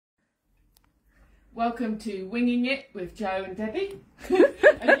Welcome to Winging It with Joe and Debbie.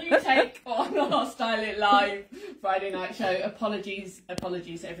 A new take on our Style It Live Friday night show. Apologies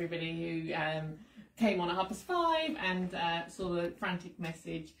to everybody who came on at 5:30 and saw the frantic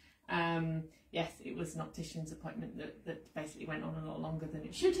message. Yes, it was an optician's appointment that basically went on a lot longer than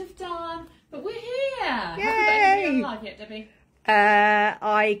it should have done. But we're here. Yay! Haven't got anybody on live yet, Debbie?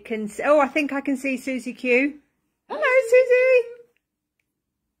 I can see, I think I can see Susie Q. Hello, Susie.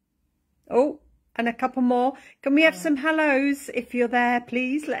 Oh, and a couple more. Can we have some hellos if you're there,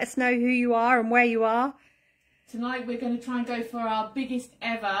 please? Let us know who you are and where you are. Tonight we're going to try and go for our biggest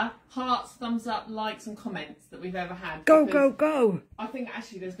ever hearts, thumbs up, likes and comments that we've ever had. Go, go, go. I think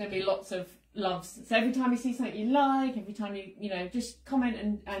actually there's going to be lots of loves. So every time you see something you like, every time you know, just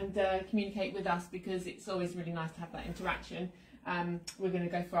comment and communicate with us, because it's always really nice to have that interaction. We're going to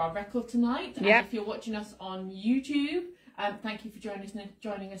go for our record tonight. Yeah. And if you're watching us on YouTube, thank you for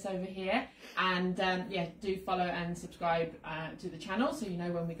joining us over here. And yeah, do follow and subscribe to the channel so you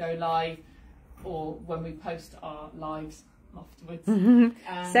know when we go live or when we post our lives afterwards.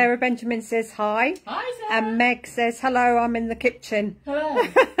 Sarah Benjamin says hi. Hi, Sarah. And Meg says hello, I'm in the kitchen. Hello.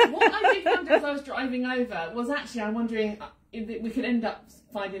 What I did wonder as I was driving over was actually, I'm wondering if we could end up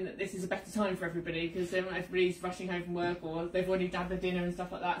finding that this is a better time for everybody, because everybody's rushing home from work or they've already had their dinner and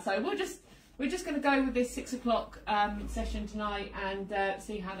stuff like that. So we're just going to go with this 6 o'clock session tonight and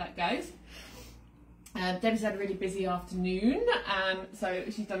see how that goes. Debbie's had a really busy afternoon, so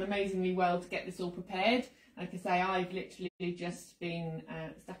she's done amazingly well to get this all prepared. Like I say, I've literally just been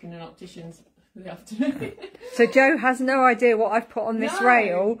stuck in an optician's for the afternoon. So Joe has no idea what I've put on this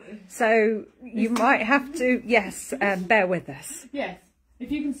rail, so you might have to, yes, bear with us. Yes.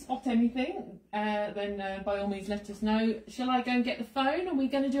 If you can spot anything, then by all means let us know. Shall I go and get the phone? Are we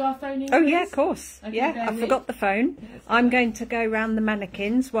going to do our phone in? Oh yeah, of course. Okay, yeah, I forgot the phone. I'm going to go round the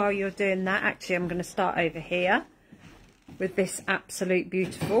mannequins while you're doing that. Actually, I'm going to start over here with this absolute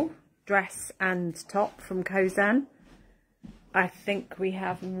beautiful dress and top from Kozan. I think we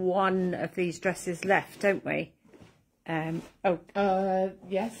have one of these dresses left, don't we? Yes.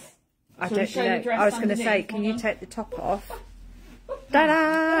 I don't know. I was going to say, can you take the top off?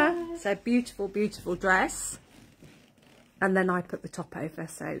 Ta-da! So beautiful, beautiful dress. And then I put the top over,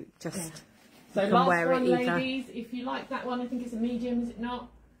 so just so you can wear one, it either. Ladies, if you like that one, I think it's a medium, is it not?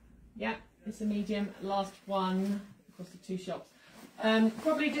 Yeah, it's a medium. Last one across the two shops.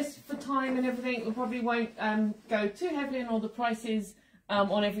 Probably just for time and everything, we probably won't go too heavily on all the prices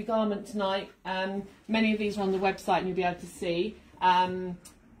on every garment tonight. Many of these are on the website and you'll be able to see.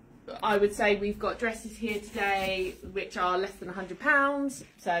 I would say we've got dresses here today which are less than £100,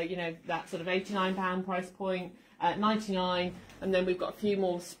 so you know that sort of £89 price point, 99, and then we've got a few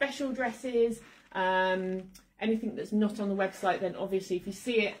more special dresses. Anything that's not on the website, then obviously if you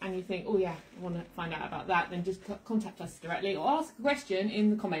see it and you think, oh yeah, I want to find out about that, then just contact us directly or ask a question in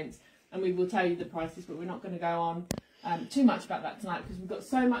the comments and we will tell you the prices. But we're not going to go on too much about that tonight because we've got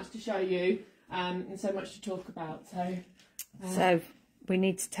so much to show you and so much to talk about. So we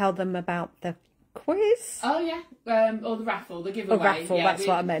need to tell them about the quiz. Oh yeah, or the raffle, the giveaway. The raffle, yeah, that's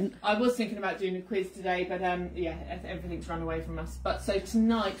what I meant. I was thinking about doing a quiz today, but yeah, everything's run away from us. But so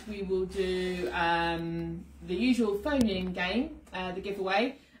tonight we will do the usual phone-in game, the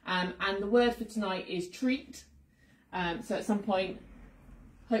giveaway, and the word for tonight is treat. So at some point,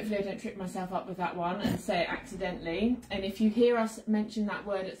 hopefully I don't trip myself up with that one and say it accidentally. And if you hear us mention that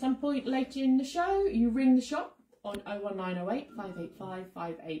word at some point later in the show, you ring the shop on 01908 585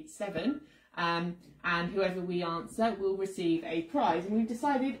 587. And whoever we answer will receive a prize. And we've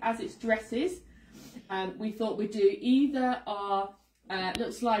decided, as it's dresses, we thought we'd do either our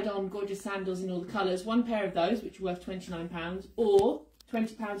little slide-on gorgeous sandals in all the colours, one pair of those, which are worth £29, or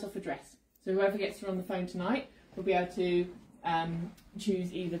 £20 off a dress. So whoever gets through on the phone tonight will be able to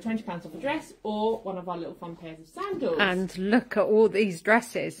choose either £20 off a dress or one of our little fun pairs of sandals. And look at all these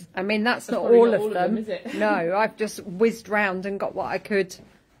dresses. I mean, that's not all of them, is it? No, I've just whizzed round and got what I could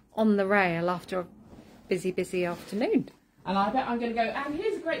on the rail after a busy afternoon. And I bet I'm going to go, and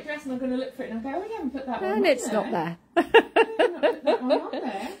here's a great dress, and I'm going to look for it and I'll go, oh, you haven't put that one on and it's there. not there. Not put that one on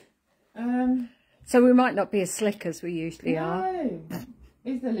there. So we might not be as slick as we usually are. No.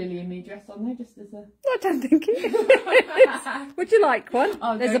 Is the Lily and Me dress on there just as a... I don't think it is. Would you like one?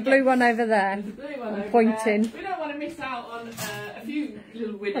 There's a blue one over there. There's a blue one over pointing. there. We don't want to miss out on a few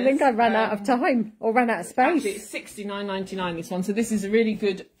little winners. I think I ran out of time or ran out of space. Actually, it's $69.99 this one, so this is a really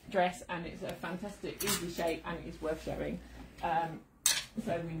good dress and it's a fantastic, easy shape and it's worth showing.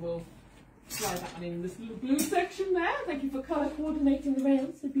 So we will slide that one in this little blue section there. Thank you for colour coordinating the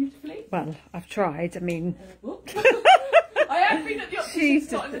rails so beautifully. Well, I've tried. I mean... I have been at the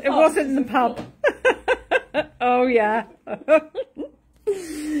optician's, not in the pub. It wasn't in the pub. Oh yeah.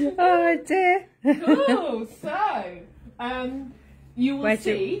 Oh dear. Cool. So, you will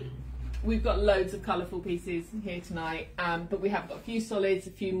see we've got loads of colourful pieces here tonight, but we have got a few solids,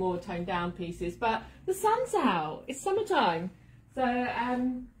 a few more toned down pieces. But the sun's out. It's summertime, so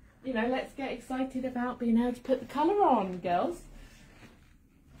you know, let's get excited about being able to put the colour on, girls.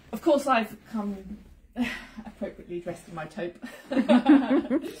 Of course, I've come appropriately dressed in my taupe.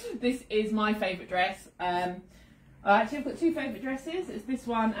 This is my favourite dress. Actually, I've got two favourite dresses. It's this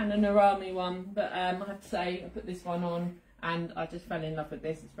one and an Arami one, but I have to say I put this one on and I just fell in love with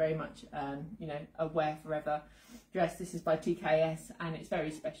this. It's very much, you know, a wear forever dress. This is by TKS and it's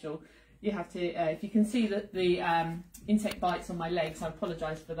very special. You have to, if you can see that the insect bites on my legs, I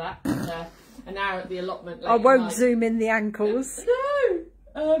apologise for that. An hour at the allotment. I won't zoom in the ankles.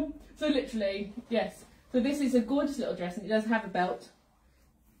 No! So literally, yes. So this is a gorgeous little dress and it does have a belt,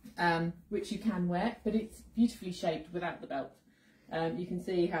 which you can wear, but it's beautifully shaped without the belt. You can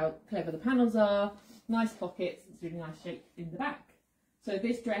see how clever the panels are, nice pockets, it's really nice shape in the back. So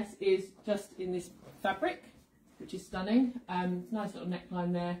this dress is just in this fabric, which is stunning. Nice little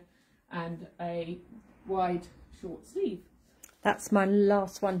neckline there and a wide short sleeve. That's my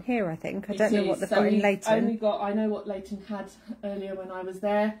last one here, I think. I don't know what they've got in Leighton. I know what Leighton had earlier when I was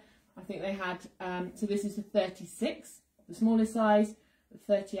there. I think they had, so this is a 36, the smallest size. The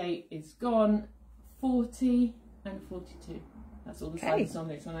 38 is gone, 40 and 42. That's all the sizes on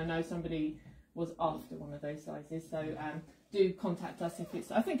this, and I know somebody was after one of those sizes, so do contact us if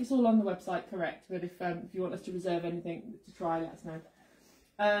it's, I think it's all on the website, correct, but if you want us to reserve anything to try, let us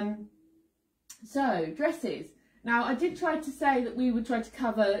know. So, dresses. Now, I did try to say that we would try to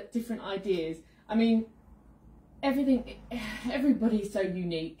cover different ideas. I mean, everybody's so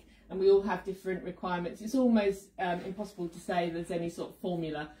unique and we all have different requirements. It's almost impossible to say there's any sort of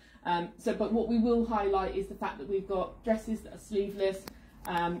formula. But what we will highlight is the fact that we've got dresses that are sleeveless,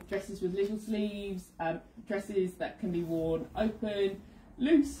 dresses with little sleeves, dresses that can be worn open,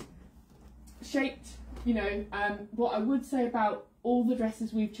 loose, shaped. You know, what I would say about all the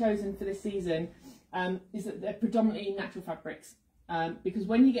dresses we've chosen for this season is that they're predominantly natural fabrics. Because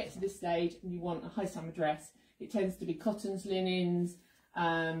when you get to this stage and you want a high summer dress, it tends to be cottons, linens,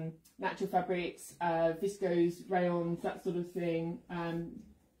 natural fabrics, viscose, rayons, that sort of thing.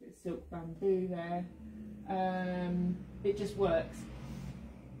 Silk bamboo there. It just works.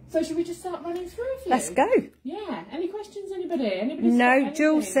 So should we just start running through a few? Let's go. Yeah. Any questions, anybody? No,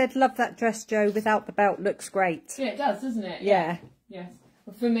 Jules said, love that dress, Jo, without the belt, looks great. Yeah, it does, doesn't it? Yeah. Yes.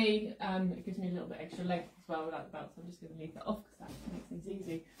 Well, for me, it gives me a little bit extra length as well without the belt, so I'm just going to leave that off because that makes things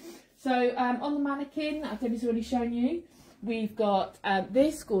easy. So on the mannequin, Debbie's already shown you, we've got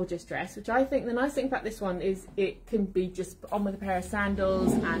this gorgeous dress, which I think the nice thing about this one is it can be just on with a pair of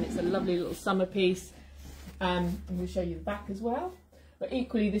sandals and it's a lovely little summer piece. And we'll show you the back as well. But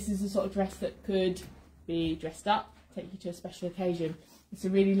equally, this is the sort of dress that could be dressed up, take you to a special occasion. It's a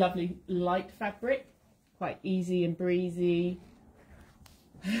really lovely light fabric, quite easy and breezy.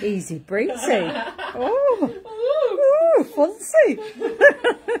 Easy breezy. Oh, fancy.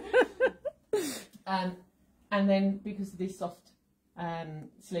 And then because of these soft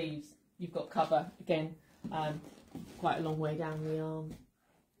sleeves, you've got cover again, quite a long way down the arm.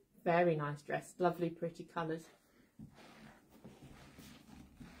 Very nice dress, lovely pretty colours.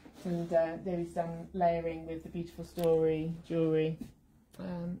 And there is some layering with the beautiful story jewellery,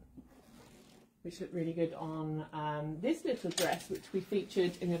 which looked really good on this little dress, which we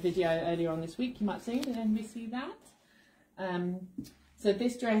featured in a video earlier on this week. You might have seen, did anybody see that? So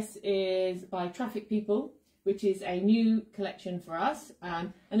this dress is by Traffic People, which is a new collection for us.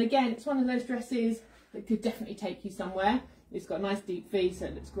 And again, it's one of those dresses that could definitely take you somewhere. It's got a nice deep V, so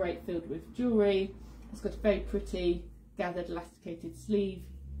it looks great filled with jewellery. It's got a very pretty gathered elasticated sleeve.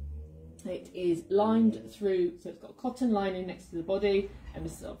 It is lined through, so it's got a cotton lining next to the body, and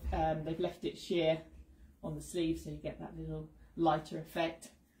it's sort of, they've left it sheer on the sleeve, so you get that little lighter effect.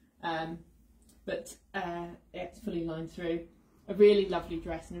 But it's fully lined through. A really lovely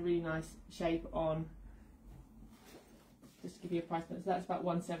dress and a really nice shape on. Just to give you a price point, so that's about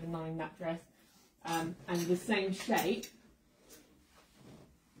 $179, that dress. And the same shape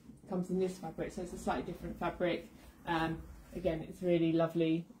comes in this fabric, so it's a slightly different fabric. Again, it's really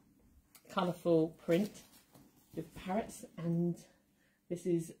lovely, colourful print with parrots, and this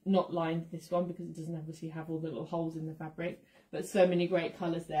is not lined, this one, because it doesn't obviously have all the little holes in the fabric, but so many great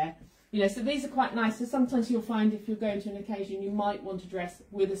colours there. You know, so these are quite nice. So sometimes you'll find if you're going to an occasion, you might want to dress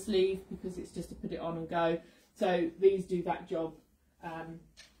with a sleeve because it's just to put it on and go. So these do that job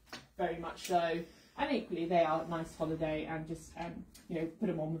very much so. And equally, they are nice holiday and just, you know, put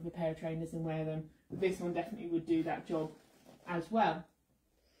them on with a pair of trainers and wear them. But this one definitely would do that job as well.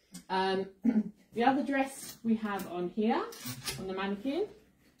 The other dress we have on here, on the mannequin,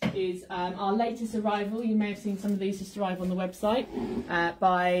 is our latest arrival. You may have seen some of these just arrive on the website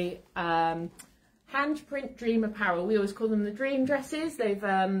by Handprint Dream Apparel. We always call them the dream dresses. They've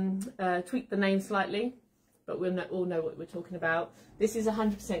tweaked the name slightly, but we'll all know what we're talking about. This is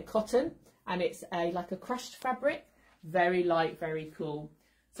 100% cotton, and it's like a crushed fabric, very light, very cool.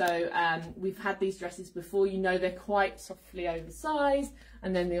 So we've had these dresses before. You know, they're quite softly oversized,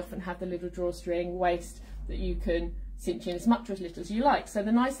 and then they often have the little drawstring waist that you can cinch in as much or as little as you like. So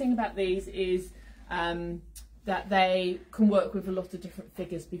the nice thing about these is that they can work with a lot of different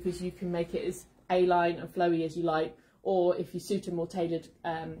figures, because you can make it as A-line and flowy as you like, or if you suit a more tailored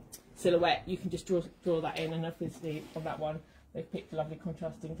silhouette, you can just draw that in. And obviously on that one they've picked lovely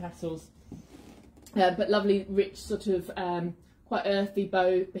contrasting tassels, but lovely rich sort of quite earthy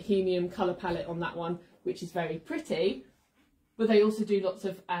bohemian colour palette on that one, which is very pretty. But they also do lots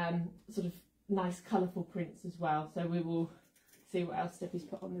of sort of nice colourful prints as well. So we will see what else Steffi's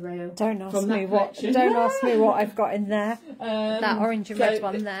put on the rail. Don't ask me what I've got in there. That orange and red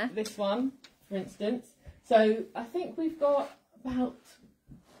one there. This one, for instance. So I think we've got about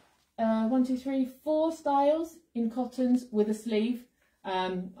 1, 2, 3, 4 styles in cottons with a sleeve.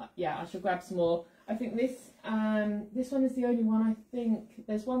 Yeah, I shall grab some more. I think this one is the only one. I think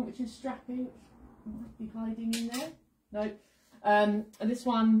there's one which is strappy, might be hiding in there. No. And this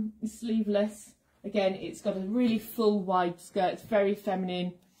one is sleeveless. Again, it's got a really full wide skirt. It's very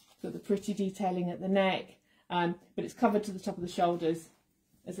feminine. It's got the pretty detailing at the neck, but it's covered to the top of the shoulders.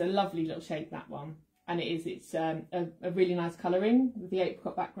 It's a lovely little shape, that one. And it's a really nice colouring with the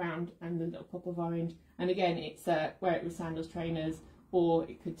apricot background and the little pop of orange. And again, it's wear it with sandals, trainers, or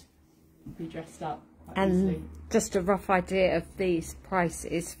it could be dressed up. And easily. Just a rough idea of these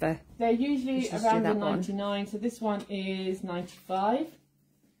prices for... They're usually around the 99, so this one is 95.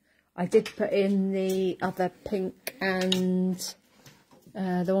 I did put in the other pink and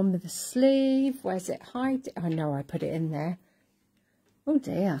the one with the sleeve. Where's it hide? Oh no, I put it in there. Oh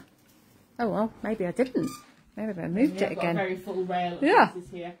dear. Oh well, maybe I didn't. Maybe I moved it again. Got a very full rail of pieces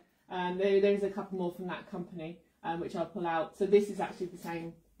here. There's a couple more from that company, which I'll pull out. So this is actually the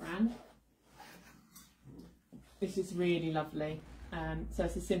same brand. This is really lovely. So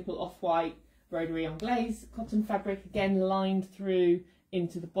it's a simple off-white broderie on glaze cotton fabric, again lined through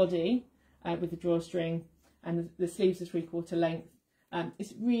into the body with the drawstring, and the sleeves are 3/4 length.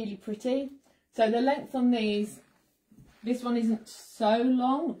 It's really pretty. So the length on these, this one isn't so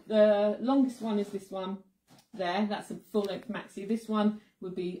long. The longest one is this one there. That's a full length maxi. This one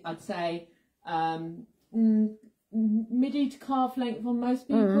would be, I'd say, midi to calf length on most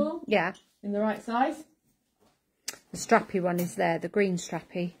people. Yeah. In the right size. The strappy one is there, the green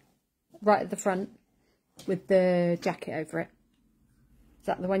strappy, right at the front with the jacket over it. Is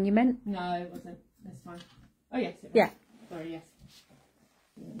that the one you meant? No, it wasn't. That's fine. Oh yes, it was. Yeah. Sorry, yes.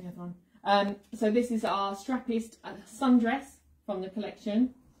 The other one. So this is our strappiest sundress from the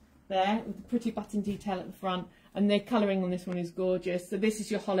collection there, with the pretty button detail at the front, and the colouring on this one is gorgeous. So this is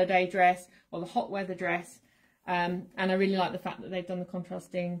your holiday dress or the hot weather dress, and I really like the fact that they've done the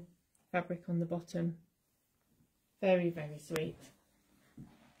contrasting fabric on the bottom. Very, very sweet.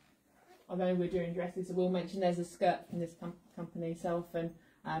 Although we're doing dresses, I will mention there's a skirt from this company. So often,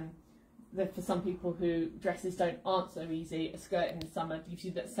 for some people who dresses aren't so easy, a skirt in the summer gives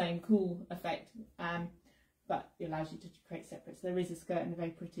you that same cool effect, but it allows you to create separate. So there is a skirt in a very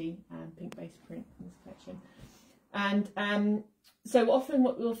pretty pink-based print in this collection. And so often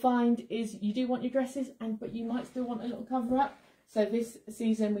what we'll find is you do want your dresses, but you might still want a little cover-up. So this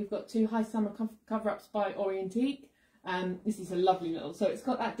season we've got 2 high summer cover-ups by Orientique. This is a lovely little, so it's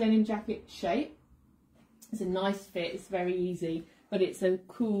got that denim jacket shape. It's a nice fit, it's very easy, but it's a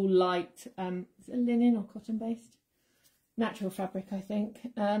cool light, is it a linen or cotton based? Natural fabric, I think.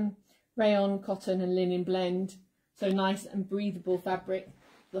 Rayon, cotton and linen blend. So nice and breathable fabric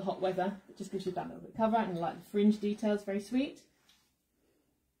for the hot weather. It just gives you that little bit of cover, and I like the fringe details, very sweet.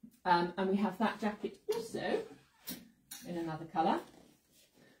 And we have that jacket also in another colour,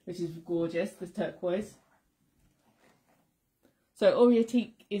 which is gorgeous, the turquoise. So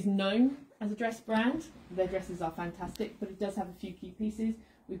Orientique is known as a dress brand. Their dresses are fantastic, but it does have a few key pieces.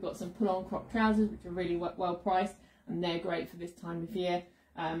 We've got some pull-on crop trousers, which are really well priced, and they're great for this time of year,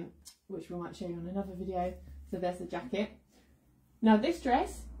 which we might show you on another video. So there's the jacket. Now this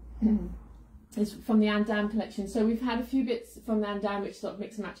dress is from the Andam collection. So we've had a few bits from the Andam which sort of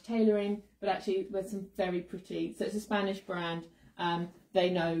mix and match tailoring, but actually with some very pretty. So it's a Spanish brand, they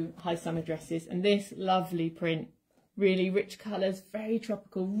know high summer dresses. And this lovely print, really rich colours, very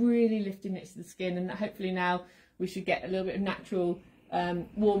tropical, really lifting next to the skin, and hopefully now we should get a little bit of natural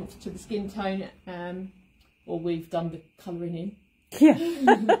warmth to the skin tone, or we've done the colouring in. Yeah.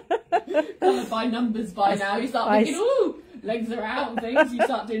 Colour by numbers by now. You start thinking, ooh, legs are out and things. You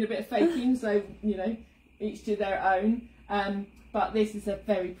start doing a bit of faking, so, you know, each to their own. But this is a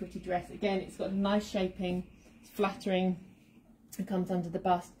very pretty dress. Again, it's got a nice shaping, it's flattering. It comes under the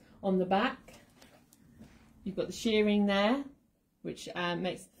bust. On the back, you've got the shearing there, which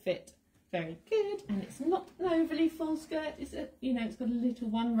makes the fit very good. And it's not an overly full skirt. It's a, you know, it's got a little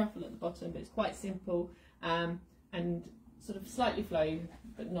one ruffle at the bottom, but it's quite simple and sort of slightly flowy,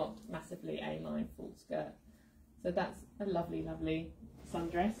 but not massively A-line full skirt. So that's a lovely, lovely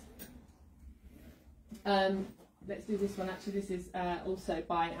sundress. Let's do this one. Actually, this is also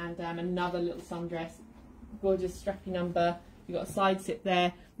by Andam, another little sundress. Gorgeous strappy number. You've got a side zip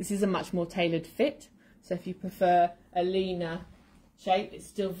there. This is a much more tailored fit. So if you prefer a leaner shape, it's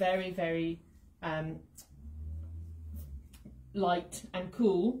still very, very light and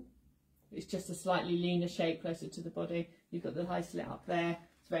cool. It's just a slightly leaner shape closer to the body. You've got the high slit up there.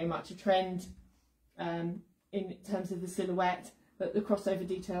 It's very much a trend in terms of the silhouette, but the crossover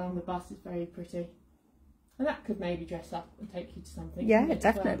detail on the bust is very pretty. And that could maybe dress up and take you to something. Yeah,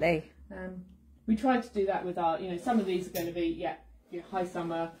 definitely. We tried to do that with our, you know, some of these are going to be, yeah, high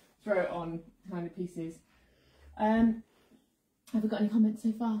summer, throw it on kind of pieces. Have we got any comments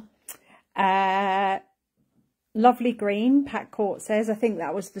so far? Lovely green, Pat Court says. I think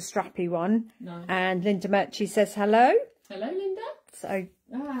that was the strappy one. No. And Linda Murchie says hello. Hello, Linda. So,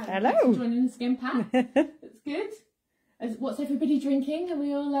 hello. Thanks for joining the Skin Pat. That's good. What's everybody drinking? Are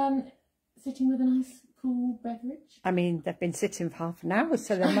we all sitting with a nice cool beverage? I mean, they've been sitting for half an hour,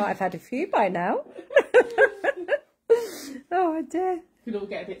 so they might have had a few by now. Oh dear. Could all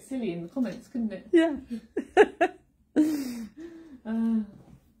get a bit silly in the comments, couldn't it? Yeah.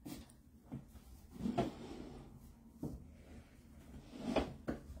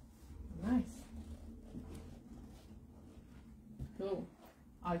 Nice. Cool.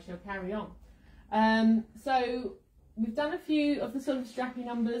 I shall carry on. So we've done a few of the sort of strappy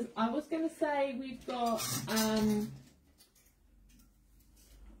numbers. I was going to say we've got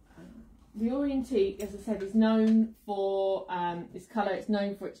the Orientique, as I said, is known for its colour, it's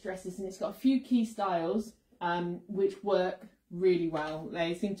known for its dresses, and it's got a few key styles which work really well.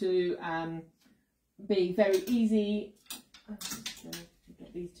 They seem to be very easy.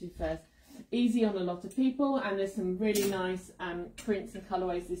 Get these two first. Easy on a lot of people, and there's some really nice prints and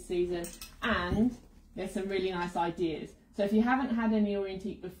colourways this season, and there's some really nice ideas. So if you haven't had any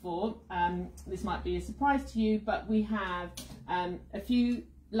Orientique before, this might be a surprise to you, but we have a few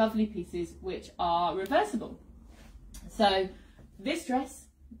lovely pieces which are reversible. So this dress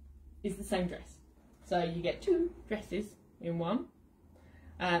is the same dress. So you get two dresses in one.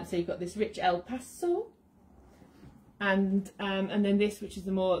 So you've got this rich El Paso, and then this, which is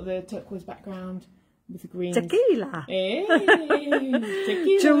the turquoise background with the green. Tequila. Hey,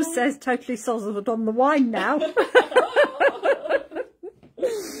 tequila. Jules says totally sozzled on the wine now.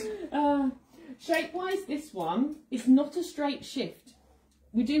 Shape-wise, this one is not a straight shift.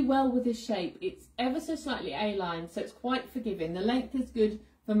 We do well with this shape. It's ever so slightly A-line, so it's quite forgiving. The length is good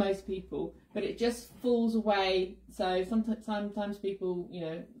for most people, but it just falls away. So sometimes people, you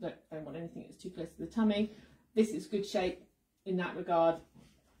know, don't want anything that's too close to the tummy. This is good shape in that regard.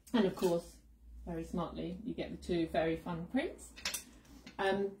 And of course, very smartly, you get the two very fun prints.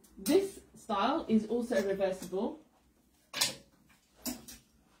 This style is also reversible.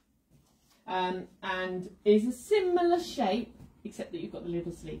 And is a similar shape, except that you've got the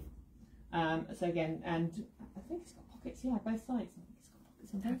little sleeve. So again, and I think it's got pockets, yeah, both sides. I think it's got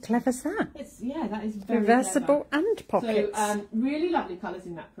pockets on both. How clever's that? It's, yeah, that is very reversible clever. And pockets. So really lovely colours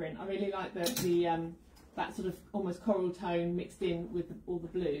in that print. I really like the that sort of almost coral tone mixed in with all the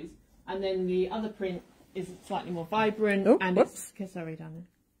blues. And then the other print is slightly more vibrant. Oh, and whoops. it's, sorry, darling.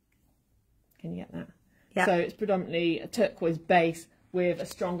 Can you get that? Yeah. So it's predominantly a turquoise base with a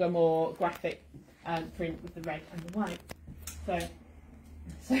stronger, more graphic print with the red and the white. So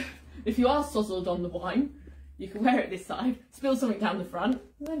if you are sozzled on the wine, you can wear it this side, spill something down the front,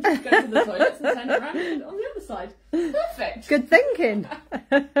 and then just go to the toilets and turn it around and on the other side. Perfect. Good thinking.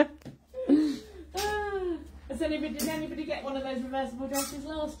 Did anybody get one of those reversible dresses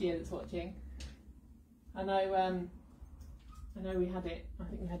last year that's watching? I know we had it. I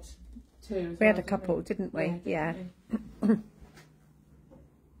think we had two. We had a couple, didn't we? Yeah.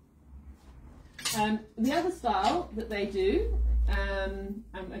 The other style that they do, and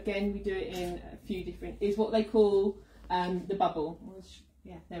again we do it in a few different, is what they call the bubble.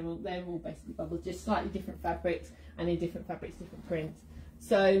 Yeah, they're all basically bubbles, just slightly different fabrics, and in different fabrics, different prints.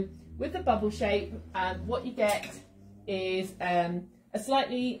 So with the bubble shape, what you get is a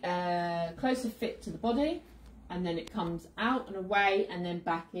slightly closer fit to the body, and then it comes out and away and then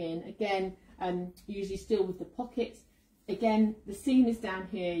back in again, usually still with the pockets. Again, the seam is down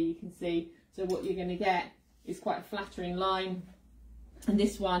here, you can see, so what you're going to get is quite a flattering line, and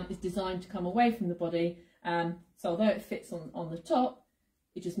this one is designed to come away from the body, so although it fits on the top,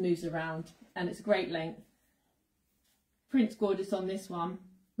 it just moves around, and it's a great length. Print's gorgeous on this one,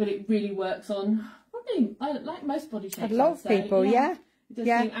 but it really works on probably, like most body shapes. A lot of people, yeah. It does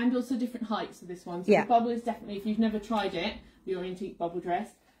seem, and also different heights of this one. So the bubble is definitely, if you've never tried it, the Orientique bubble dress,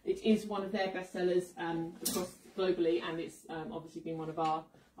 it is one of their best sellers across globally, and it's obviously been one of our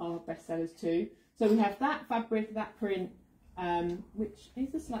best sellers too. So we have that fabric, that print, which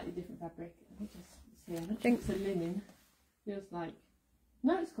is a slightly different fabric. Let me just see, I don't think it's a linen. Feels like,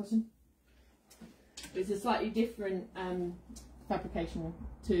 no, it's cotton. It's a slightly different fabrication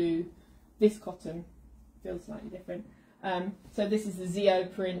to this cotton. Feels slightly different. So this is the Zio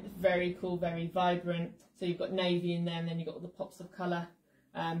print, very cool, very vibrant. So you've got navy in there, and then you've got all the pops of colour,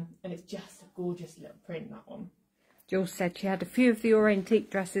 and it's just a gorgeous little print, that one. Jules said she had a few of the Orientique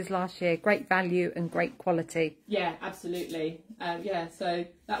dresses last year. Great value and great quality. Yeah, absolutely. Yeah, so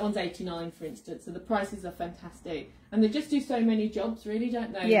that one's £89, for instance. So the prices are fantastic, and they just do so many jobs, really,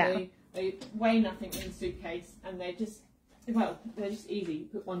 don't they? Yeah. They weigh nothing in a suitcase, and they're just, well, they're just easy. You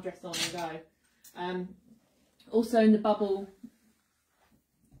put one dress on and go. Also in the bubble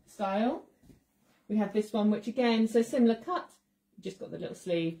style, we have this one, which again, so similar cut, just got the little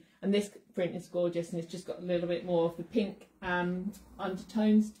sleeve, and this print is gorgeous, and it's just got a little bit more of the pink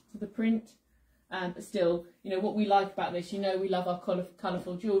undertones to the print, but still, you know, what we like about this, you know, we love our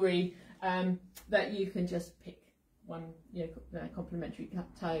colourful jewellery, that you can just pick one, you know, complementary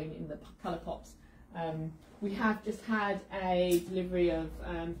tone in the colour pops. We have just had a delivery of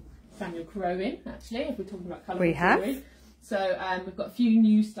Samuel Crowe, actually, if we're talking about colourful jewellery. So we've got a few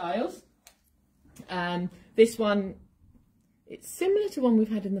new styles. This one, it's similar to one we've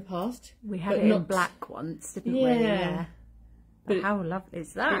had in the past. We had it in black once, didn't we? Yeah. But how lovely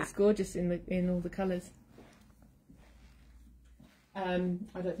is that? It's gorgeous in all the colours. I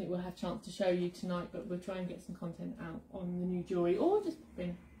don't think we'll have a chance to show you tonight, but we'll try and get some content out on the new jewellery, or just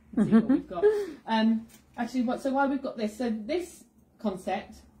in and see what we've got. Actually, so while we've got this, so this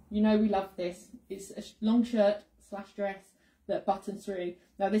concept, you know, we love this. It's a long shirt / dress that buttons through.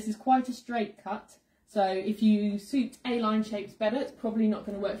 Now this is quite a straight cut, so if you suit A-line shapes better, it's probably not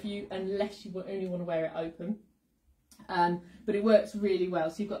going to work for you unless you only want to wear it open. But it works really well.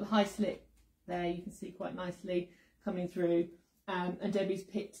 So you've got the high slit there, you can see quite nicely coming through. And Debbie's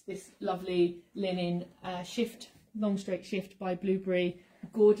picked this lovely linen shift, long straight shift by Blueberry.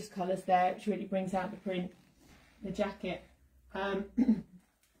 Gorgeous colours there, which really brings out the print, the jacket.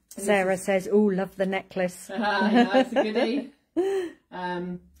 Sarah says, "Oh, love the necklace." I know, it's a goodie.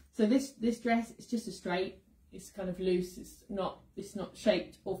 So this dress, it's just a straight. It's kind of loose. It's not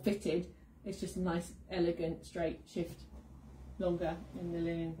shaped or fitted. It's just a nice, elegant, straight shift. Longer in the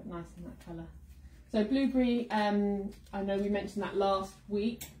linen, but nice in that colour. So Blueberry, I know we mentioned that last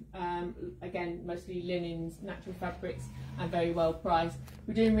week. Again, mostly linens, natural fabrics, and very well priced.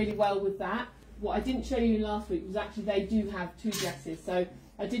 We're doing really well with that. What I didn't show you last week was actually they do have 2 dresses. So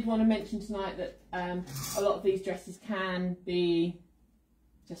I did want to mention tonight that a lot of these dresses can be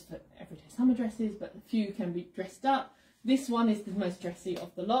just for everyday summer dresses, but a few can be dressed up. This one is the most dressy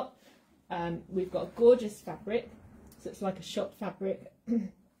of the lot. We've got a gorgeous fabric, so it's like a shot fabric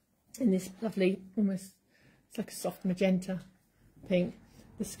in this lovely, almost, it's like a soft magenta pink.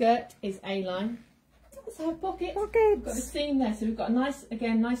 The skirt is A-line. It does have pockets. We've got a seam there, so we've got a nice,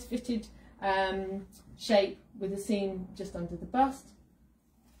 again, nice fitted shape with a seam just under the bust.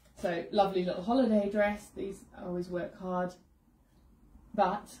 So lovely little holiday dress. These always work hard.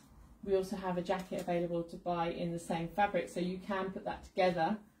 But we also have a jacket available to buy in the same fabric, so you can put that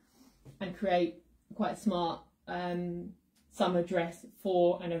together and create quite a smart summer dress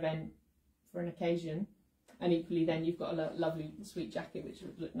for an event, for an occasion. And equally then you've got a lovely sweet jacket which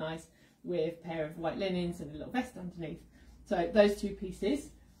would look nice with a pair of white linens and a little vest underneath. So those 2 pieces.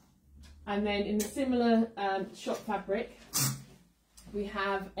 And then in the similar shot fabric, we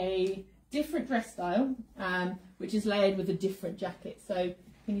have a different dress style, which is layered with a different jacket. So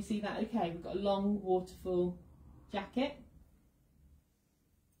can you see that? Okay, we've got a long waterfall jacket,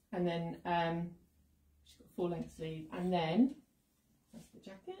 and then she's got a full-length sleeve, and then that's the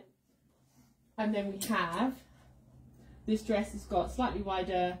jacket. And then we have this dress has got slightly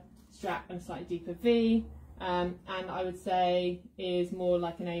wider strap and a slightly deeper V, and I would say is more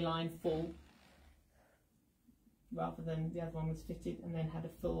like an A-line full, rather than the other one was fitted and then had a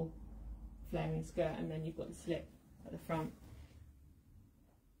full flaring skirt, and then you've got the slip at the front.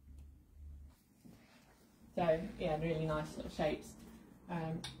 So yeah, really nice sort of shapes. Put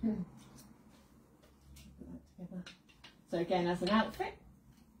that together. So again, as an outfit,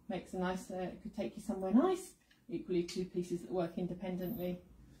 makes a nice, it could take you somewhere nice. Equally, two pieces that work independently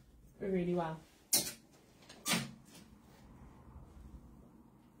really well.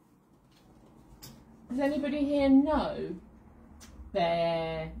 Does anybody here know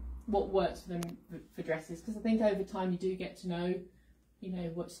what works for them for dresses? Because I think over time you do get to know, you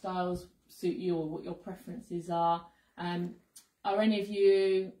know, what styles suit you or what your preferences are. Are any of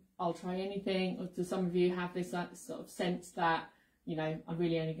you, I'll try anything, or do some of you have this sort of sense that, you know, I'm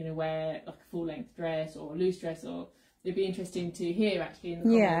really only going to wear like a full length dress or a loose dress? Or it'd be interesting to hear actually in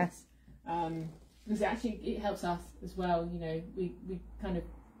the comments. Because actually it helps us as well, you know, we kind of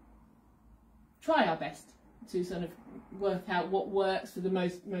try our best to sort of work out what works for the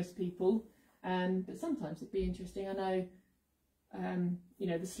most people, but sometimes it'd be interesting. I know, you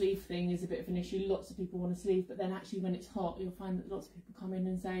know, the sleeve thing is a bit of an issue. Lots of people want a sleeve, but then actually when it's hot, you'll find that lots of people come in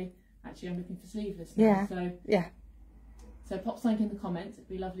and say, actually I'm looking for sleeveless now. Yeah. So yeah. So pop something in the comments. It'd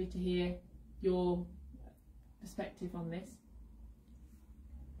be lovely to hear your perspective on this.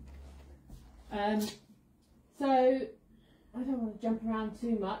 So I don't want to jump around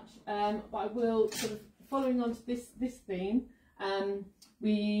too much, but I will sort of, following on to this theme,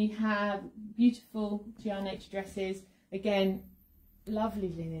 we have beautiful GRNH dresses. Again, lovely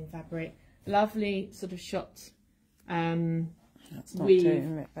linen fabric, lovely sort of shot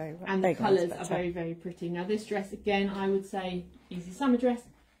weave, and the colours are very, very pretty. Now this dress, again, I would say easy summer dress,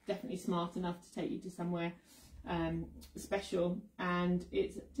 definitely smart enough to take you to somewhere special, and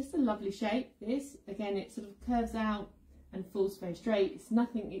it's just a lovely shape. This, again, it sort of curves out and falls very straight. It's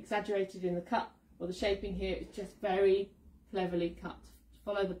nothing exaggerated in the cut or the shaping here. It's just very cleverly cut to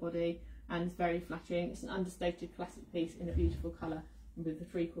follow the body, and it's very flattering. It's an understated classic piece in a beautiful colour, with the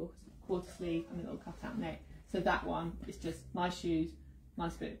 3/4 sleeve and a little cut out neck. So that one is just nice shoes,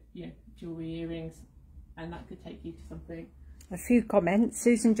 nice bit, you know, jewellery, earrings, and that could take you to something. A few comments.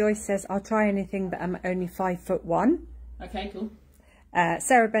 Susan Joyce says, I'll try anything, but I'm only 5'1". Okay, cool.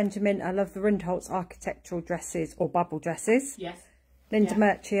 Sarah Benjamin, I love the Rundholtz architectural dresses or bubble dresses. Yes. Linda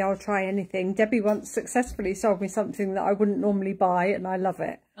Murchie, I'll try anything. Debbie once successfully sold me something that I wouldn't normally buy, and I love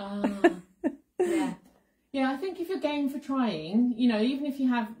it. Yeah. Yeah, I think if you're game for trying, you know, even if you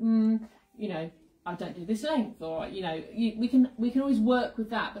have, you know, I don't do this length, or, you know, we can always work with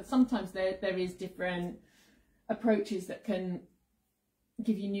that, but sometimes there is different approaches that can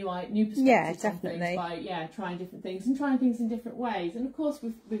give you new perspectives. Yeah, definitely. By trying different things and trying things in different ways. And of course,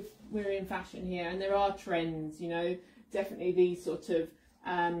 we're in fashion here, and there are trends. You know, definitely these sort of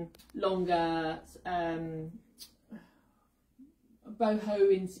longer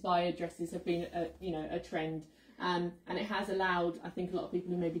boho-inspired dresses have been a trend, and it has allowed, I think, a lot of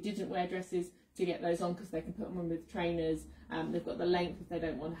people who maybe didn't wear dresses to get those on, because they can put them on with trainers. They've got the length if they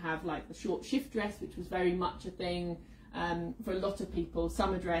don't want to have like the short shift dress, which was very much a thing for a lot of people.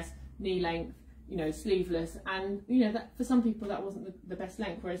 Summer dress, knee length, you know, sleeveless, and you know that for some people that wasn't the best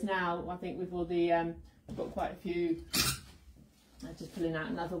length. Whereas now, I think with all the I've got quite a few. Just pulling out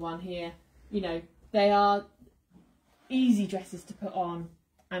another one here. You know, they are easy dresses to put on,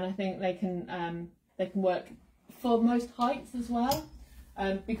 and I think they can work for most heights as well.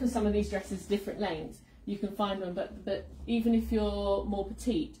 Because some of these dresses are different lengths, you can find them, but even if you're more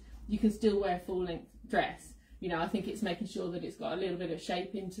petite, you can still wear a full length dress. You know, I think it's making sure that it's got a little bit of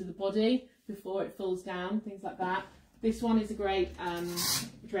shape into the body before it falls down, things like that. This one is a great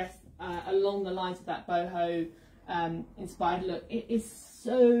dress along the lines of that boho inspired look. It is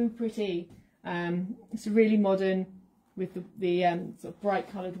so pretty. It's really modern with the sort of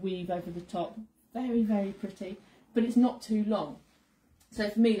bright coloured weave over the top. Very, very pretty, but it's not too long. So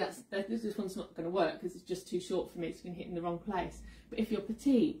for me, this one's not going to work because it's just too short for me. It's going to hit in the wrong place. But if you're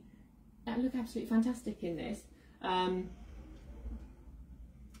petite, that'll look absolutely fantastic in this. And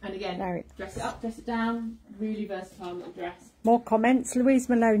again, dress it up, dress it down. Really versatile little dress. More comments. Louise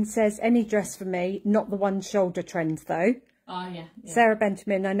Malone says, any dress for me, not the one shoulder trend though. Yeah. Sarah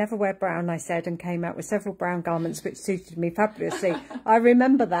Benjamin, I never wear brown, I said, and came out with several brown garments which suited me fabulously. I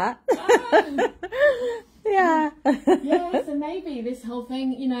remember that. Yeah. Yeah, so maybe this whole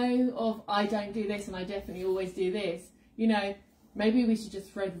thing, you know, of I don't do this and I definitely always do this, you know, maybe we should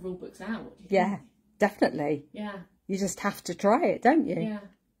just throw the rule books out. What do you think? Yeah, definitely. Yeah. You just have to try it, don't you? Yeah.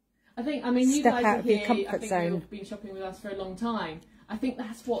 I mean, you Step guys out are of here, your comfort zone. You've been shopping with us for a long time. I think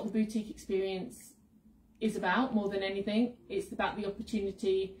that's what the boutique experience is about more than anything. It's about the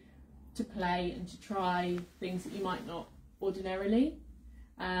opportunity to play and to try things that you might not ordinarily,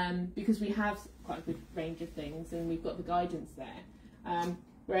 because we have quite a good range of things and we've got the guidance there.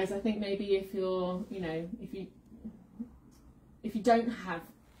 Whereas I think maybe if you're, you know, if you don't have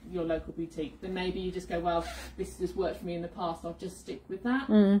your local boutique, then maybe you just go, well, this has worked for me in the past, I'll just stick with that.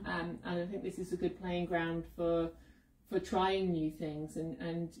 And I think this is a good playing ground for trying new things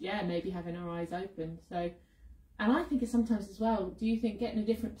and yeah, maybe having our eyes open. So, and I think it's sometimes as well, do you think getting a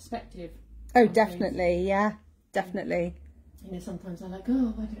different perspective? Oh, definitely, things? Yeah, definitely. You know, sometimes I'm like,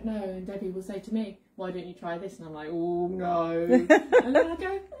 oh, I don't know, and Debbie will say to me, why don't you try this? And I'm like, oh no. And then I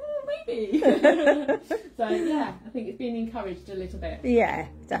go, oh, maybe. So yeah, I think it's being encouraged a little bit. Yeah,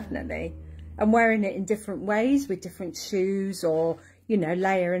 definitely. And wearing it in different ways with different shoes, or, you know,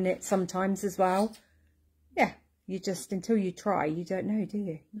 layering it sometimes as well. Yeah, you just, until you try, you don't know, do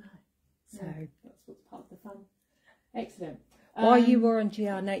you? No. So no, that's what's part of the fun. Excellent. While you were on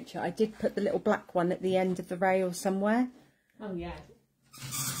GR Nature, I did put the little black one at the end of the rail somewhere. Oh yeah.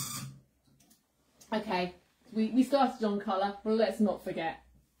 Okay, we started on colour, but let's not forget.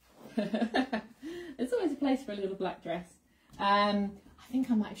 There's always a place for a little black dress. I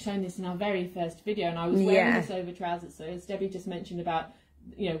think I might have shown this in our very first video, and I was wearing this over trousers. So as Debbie just mentioned about,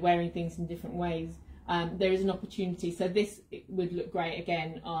 you know, wearing things in different ways, there is an opportunity. So this would look great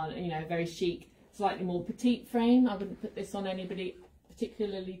again on, you know, very chic, slightly more petite frame. I wouldn't put this on anybody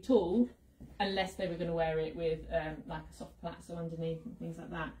particularly tall, unless they were going to wear it with like a soft plateau underneath and things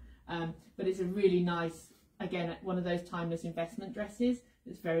like that. But it's a really nice, again, one of those timeless investment dresses.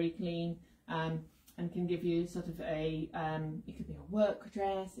 It's very clean and can give you sort of a, it could be a work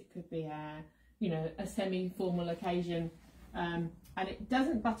dress, it could be a, you know, a semi-formal occasion. And it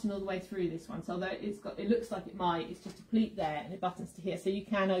doesn't button all the way through, this one. So although it looks like it might, it's just a pleat there and it buttons to here. So you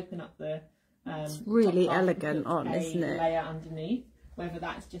can open up the it's really elegant on, isn't it? Layer underneath. Whether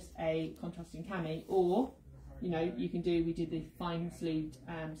that's just a contrasting cami, or, you know, you can do, we did the fine sleeved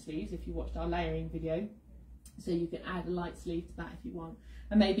sleeves if you watched our layering video, so you can add a light sleeve to that if you want,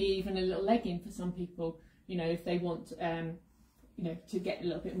 and maybe even a little legging for some people, you know, if they want you know, to get a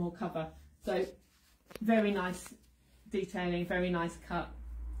little bit more cover. So very nice detailing, very nice cut,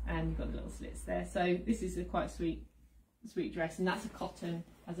 and you've got the little slits there. So this is a quite sweet dress, and that's a cotton,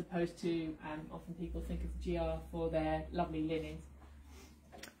 as opposed to often people think of the GR for their lovely linens.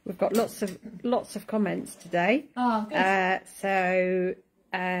 We've got lots of comments today. Oh, good. So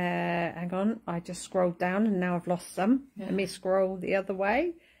hang on, I just scrolled down and now I've lost some. Yeah. Let me scroll the other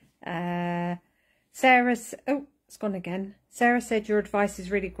way. Sarah's, oh, it's gone again. Sarah said your advice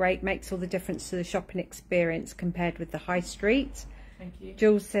is really great, makes all the difference to the shopping experience compared with the high street. Thank you.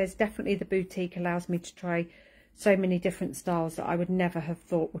 Jules says definitely the boutique allows me to try so many different styles that I would never have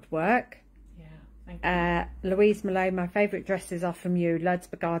thought would work. Louise Malone, my favourite dresses are from you, Lurdes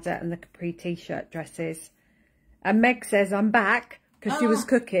Bagada and the capri t-shirt dresses. And Meg says, I'm back, because she was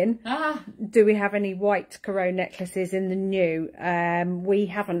cooking. Do we have any white Caro necklaces in the new? We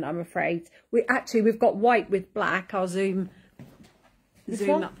haven't, I'm afraid. We've got white with black. I'll zoom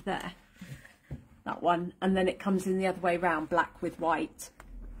up there. That one. And then it comes in the other way round, black with white.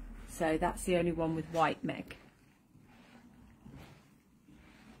 So that's the only one with white, Meg.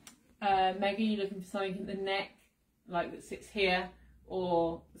 Maybe you're looking for something in the neck, like that sits here,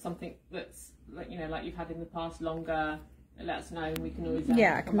 or something that's, like, you know, like you've had in the past, longer. Let us know, and we can always come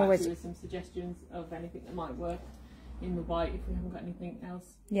back to you with some suggestions of anything that might work in the white if we haven't got anything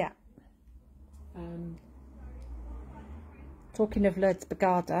else. Yeah. Talking of Lurdes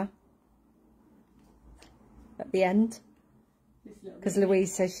Bagada, at the end, because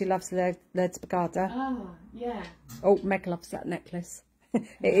Louise says she loves Lurdes Bagada. Ah, yeah. Oh, Meg loves that necklace.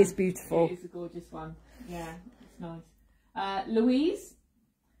 It is beautiful. It is a gorgeous one. Yeah, it's nice. Louise,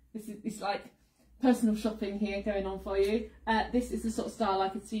 it's like personal shopping here going on for you. This is the sort of style I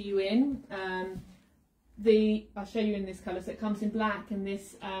could see you in. I'll show you in this colour. So it comes in black and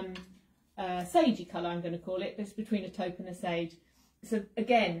this sagey colour, I'm going to call it. It's between a taupe and a sage. So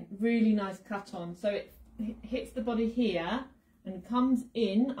again, really nice cut on. So it hits the body here and comes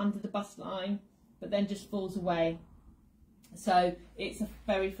in under the bust line, but then just falls away. So it's a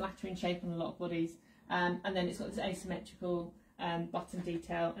very flattering shape on a lot of bodies, and then it's got this asymmetrical button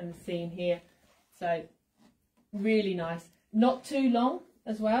detail and the seam here. So really nice, not too long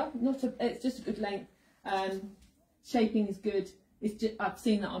as well. It's just a good length. Shaping is good. It's just, I've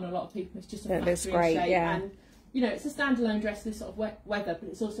seen that on a lot of people. It's just a flattering shape. Yeah. And you know, it's a standalone dress this sort of weather, but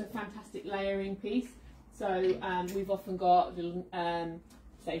it's also a fantastic layering piece. So we've often got little,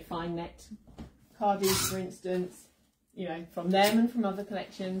 say, fine necked cardis, for instance. You know, from them and from other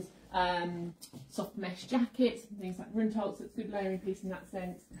collections, soft mesh jackets and things like Runtolt, so it's a good layering piece in that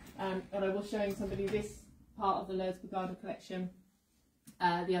sense. And I was showing somebody this part of the Lurdes collection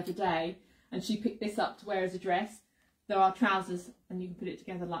the other day, and she picked this up to wear as a dress. There are trousers and you can put it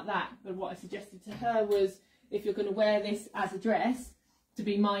together like that, but what I suggested to her was, if you're going to wear this as a dress, to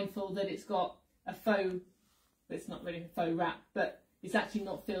be mindful that it's got a faux, it's not really a faux wrap, but it's actually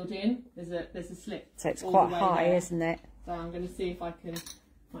not filled in. There's a slip. So it's quite high, there. Isn't it? So I'm going to see if I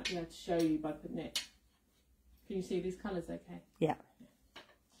might be able to show you by putting it. Can you see these colours okay? Yeah.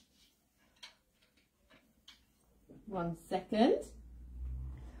 1 second.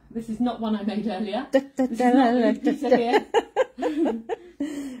 This is not one I made earlier. This is not a piece of here.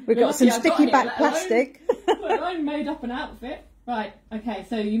 We've got some sticky back plastic. I made up an outfit. Right, okay,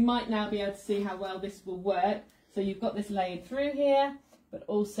 so you might now be able to see how well this will work. So you've got this layered through here, but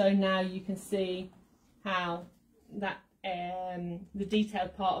also now you can see how that the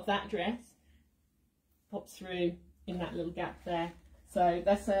detailed part of that dress pops through in that little gap there. So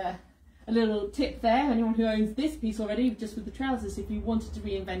that's a little tip there. Anyone who owns this piece already, just with the trousers, if you wanted to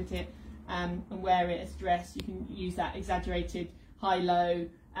reinvent it and wear it as a dress, you can use that exaggerated high-low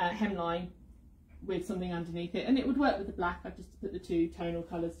hemline with something underneath it, and it would work with the black. I've just put the two tonal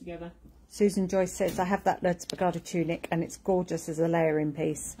colours together. Susan Joyce says, I have that Lurdes tunic and it's gorgeous as a layering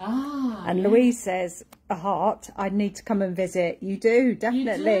piece. Ah, and yeah. Louise says, a heart, I need to come and visit. You do,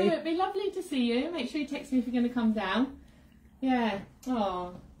 definitely. You do. It'd be lovely to see you. Make sure you text me if you're going to come down. Yeah.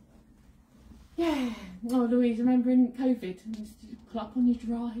 Oh. Yeah. Oh, Louise, remember in COVID, you used to pull up on your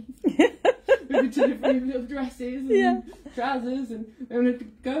drive. We would deliver little dresses and trousers, and we wanted to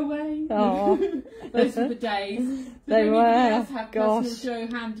go away. Oh. Those were the days. So they were. Else have personal show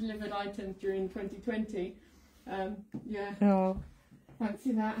hand-delivered items during 2020. Yeah. Oh.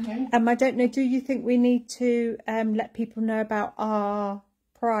 Fancy that, hey? I don't know, do you think we need to let people know about our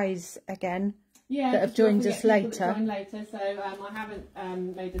prize again? Yeah, that have joined us later. So I haven't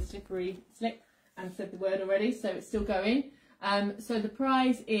made a slippery slip and said the word already, so it's still going. So the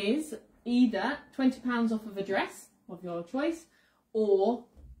prize is either £20 off of a dress of your choice, or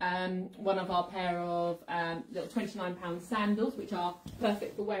one of our pair of little £29 sandals, which are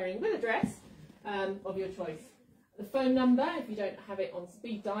perfect for wearing with a dress, of your choice. The phone number, if you don't have it on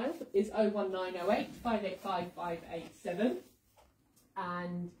speed dial, is 01908 585 587.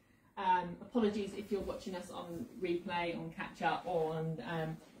 And apologies if you're watching us on replay, on catch up, or on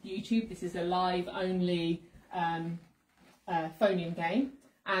YouTube. This is a live only phone-in game,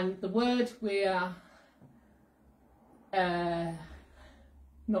 and the word we're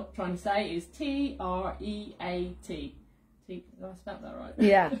not trying to say is T-R-E-A-T. Did I spell that right?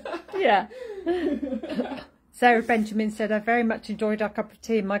 Yeah, yeah. Sarah Benjamin said, I very much enjoyed our cup of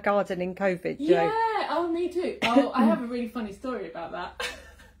tea in my garden in COVID, Jo. Yeah, oh, me too. Oh, I have a really funny story about that.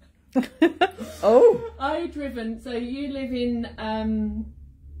 Oh. I've driven, so you live in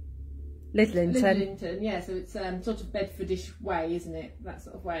Lidlington. Yeah, so it's sort of Bedfordish way, isn't it? That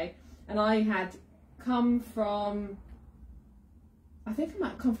sort of way. And I had come from, I think I might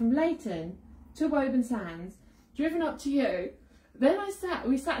have come from Leighton to Woburn Sands, driven up to you. Then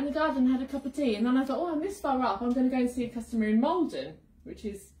we sat in the garden and had a cup of tea, and then I thought, oh, I'm this far up, I'm going to go and see a customer in Malden, which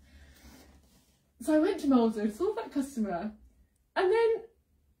is, so I went to Malden, saw that customer, and then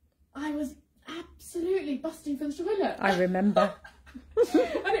I was absolutely busting for the toilet. I remember.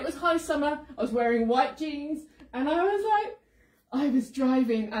 And it was high summer, I was wearing white jeans, and I was like, I was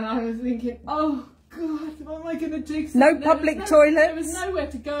driving and I was thinking, oh God, what am I going to do? No public toilets. There was nowhere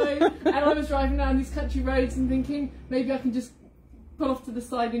to go. And I was driving down these country roads and thinking, maybe I can just pull off to the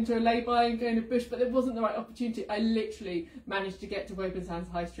side into a lay-by and go in a bush, but it wasn't the right opportunity. I literally managed to get to Woburn Sands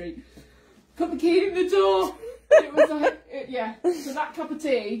High Street, put the key in the door. It was like, yeah, so that cup of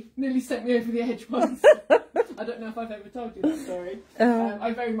tea nearly sent me over the edge once. I don't know if I've ever told you that story.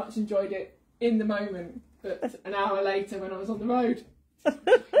 I very much enjoyed it in the moment, but an hour later when I was on the road.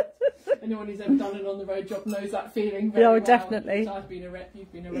 Anyone who's ever done an on the road job knows that feeling very well. Definitely. I've been a rep,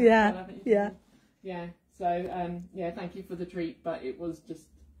 you've been a rep, yeah, haven't you? Yeah. Yeah. So yeah, thank you for the treat, but it was just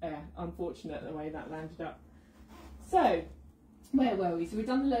unfortunate the way that landed up. So where were we? So we've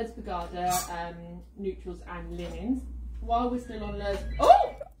done the Lurdes Pagada, neutrals and linens. While we're still on Lurdes,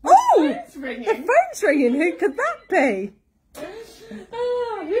 oh, the phone's ringing. The phone's ringing. Who could that be?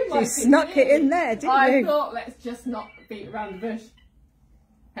 You snuck it in there, didn't you? I thought, let's just not beat around the bush.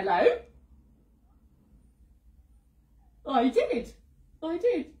 Hello? I did. I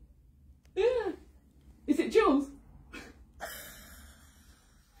did. Yeah. Is it Jules?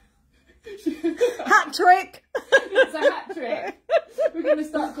 Hat trick. It's a hat trick. We're going to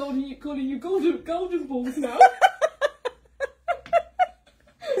start calling you golden balls now.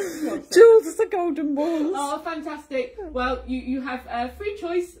 golden balls. Oh, fantastic. Well, you have a free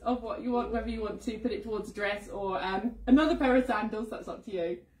choice of what you want, whether you want to put it towards a dress or another pair of sandals. That's up to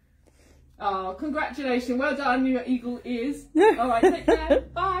you. Oh, congratulations. Well done, your eagle ears. All right, take care.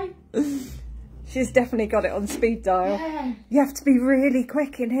 Bye. She's definitely got it on speed dial. Yeah. You have to be really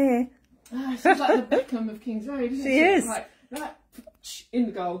quick in here. Oh, she's like the Beckham of Kings Road, isn't she? She is. Like, in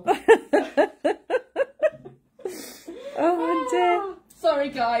the goal. Oh dear. Sorry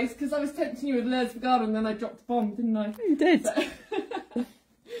guys, because I was tempting you with Reversible and then I dropped a bomb, didn't I? You did. So,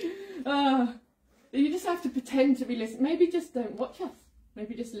 you just have to pretend to be listening. Maybe just don't watch us.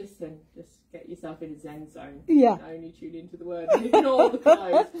 Maybe just listen. Just get yourself in a zen zone. Yeah. Only tune into the word and ignore the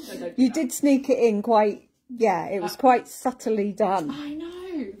clothes. So don't do You that. did sneak it in quite, yeah, it was quite subtly done. I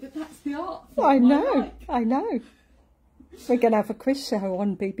know, but that's the art. I know, I know. We're going to have a quiz show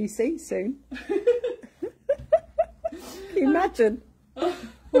on BBC soon. Can you imagine?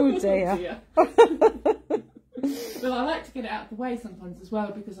 Oh dear. Well, I like to get it out of the way sometimes as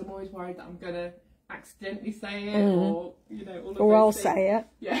well because I'm always worried that I'm going to accidentally say it or, you know, all of Or I'll those things. say it.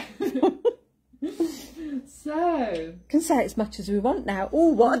 Yeah. So. Can say it as much as we want now.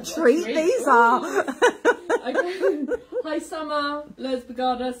 Oh, what a treat these are. Okay. Hi Summer,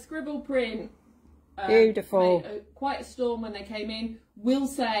 Reversible scribble print. Beautiful. Quite a storm when they came in. Will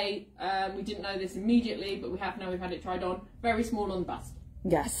say we didn't know this immediately, but we have now. We've had it tried on. Very small on the bust.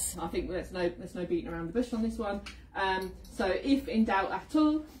 Yes. I think there's no beating around the bush on this one. So if in doubt at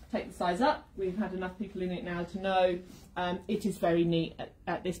all, take the size up. We've had enough people in it now to know it is very neat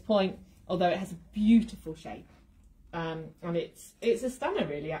at this point. Although it has a beautiful shape, and it's a stunner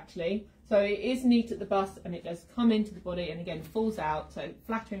really actually. So it is neat at the bust and it does come into the body and again falls out, so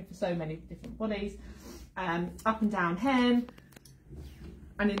flattering for so many different bodies. Up and down hem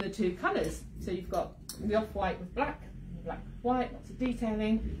and in the two colours. So you've got the off-white with black with white, lots of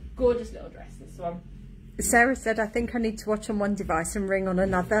detailing. Gorgeous little dress, this one. Sarah said, I think I need to watch on one device and ring on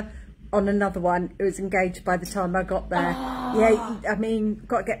another one. It was engaged by the time I got there. Oh. Yeah, I mean,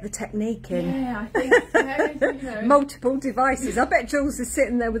 got to get the technique in. Yeah, I think so. You know. Multiple devices. I bet Jules is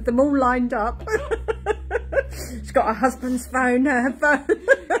sitting there with them all lined up. She's got her husband's phone, her phone.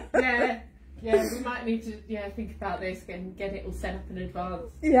 Yeah, we might need to think about this and get it all set up in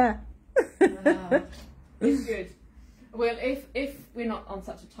advance. Yeah. It's good. Well, if we're not on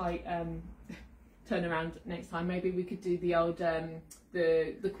such a tight turnaround next time, maybe we could do the old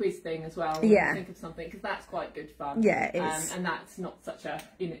the quiz thing as well. Yeah. Think of something because that's quite good fun. Yeah, it is. And that's not such a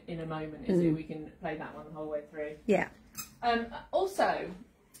in a moment, is it? We can play that one the whole way through. Yeah. Also,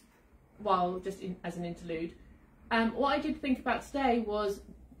 while just as an interlude, what I did think about today was,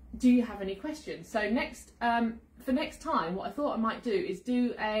 do you have any questions? So for next time, what I thought I might do is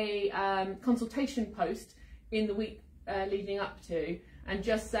do a consultation post in the week leading up to, and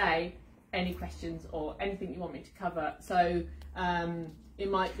just say any questions or anything you want me to cover. So it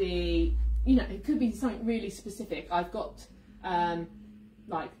might be, it could be something really specific. I've got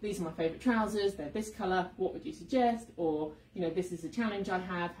like, these are my favourite trousers, they're this colour, what would you suggest? Or, this is a challenge I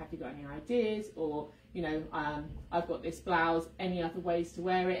have you got any ideas? Or, I've got this blouse, any other ways to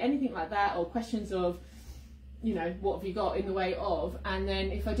wear it? Anything like that, or questions of, what have you got in the way of? And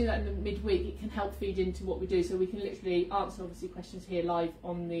then if I do that in the midweek, it can help feed into what we do. So we can literally answer, obviously, questions here live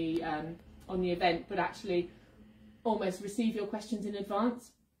on the event, but actually almost receive your questions in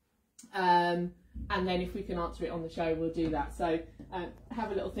advance. And then if we can answer it on the show, we'll do that. So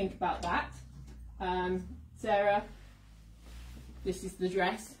have a little think about that. Sarah, this is the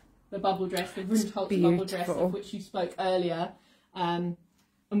dress, the bubble dress, the Rundholz bubble dress, of which you spoke earlier. And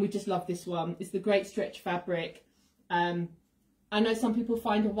we just love this one. It's the great stretch fabric. I know some people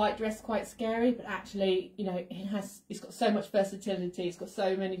find a white dress quite scary, but actually, it's got so much versatility. It's got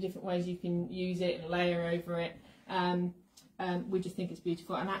so many different ways you can use it and layer over it. We just think it's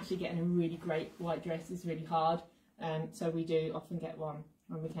beautiful, and actually getting a really great white dress is really hard. So we do often get one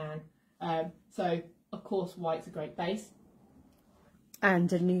when we can. So of course, white's a great base.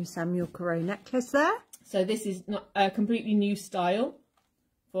 And a new Samuel Corot necklace there. So this is not a completely new style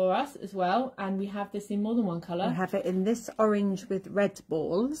for us as well, and we have this in more than one colour. We have it in this orange with red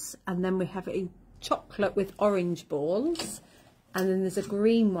balls, and then we have it in chocolate with orange balls, and then there's a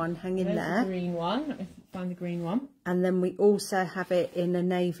green one hanging there. The green one. Let me find the green one. And then we also have it in a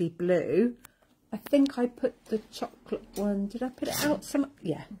navy blue. I think I put the chocolate one. Did I put it out some?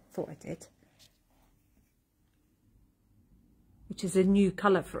 Yeah, thought I did. Which is a new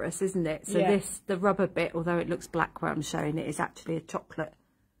colour for us, isn't it? So this, the rubber bit, although it looks black where I'm showing it, is actually a chocolate.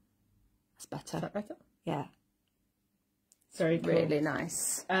 That's better. Is that better? Yeah. Very cool. Really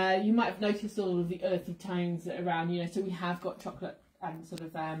nice. You might have noticed all of the earthy tones that are around, so we have got chocolate and sort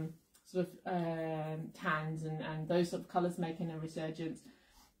of sort of tans and those sort of colours making a resurgence.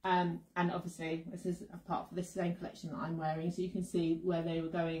 And obviously this is a part of this same collection that I'm wearing, so you can see where they were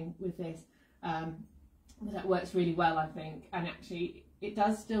going with this. That works really well, I think, and actually it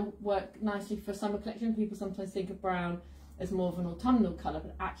does still work nicely for a summer collection. People sometimes think of brown as more of an autumnal colour,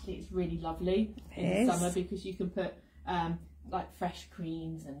 but actually it's really lovely in the summer because you can put like fresh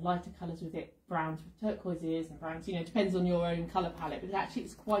creams and lighter colours with it, browns with turquoises and browns, you know, depends on your own colour palette, but actually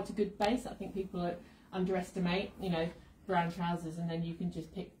it's quite a good base. I think people underestimate, you know, brown trousers, and then you can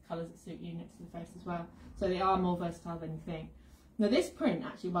just pick colours that suit you next to the face as well. So they are more versatile than you think. Now this print,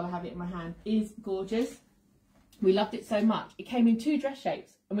 actually, while I have it in my hand, is gorgeous. We loved it so much. It came in 2 dress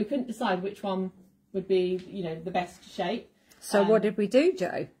shapes and we couldn't decide which one would be, you know, the best shape. So what did we do,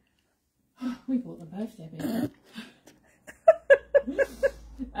 Jo? We bought them both, Debbie.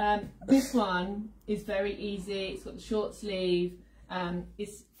 This one is very easy. It's got the short sleeve.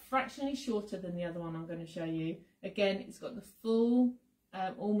 It's fractionally shorter than the other one I'm going to show you. Again, it's got the full,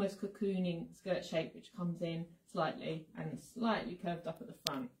 almost cocooning skirt shape, which comes in slightly and slightly curved up at the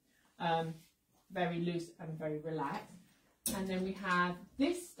front. Very loose and very relaxed. And then we have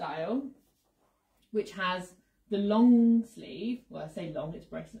this style, which has the long sleeve. Well, I say long, it's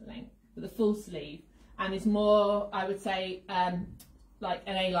bracelet length, but the full sleeve, and it's more, I would say, like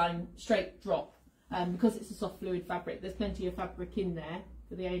an A-line straight drop, because it's a soft fluid fabric. There's plenty of fabric in there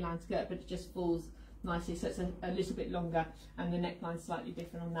for the A-line skirt, but it just falls nicely, so it's a little bit longer, and the neckline's slightly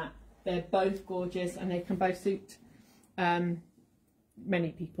different on that. They're both gorgeous, and they can both suit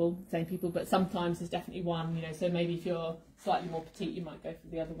many people, same people, but sometimes there's definitely one, you know, so maybe if you're slightly more petite, you might go for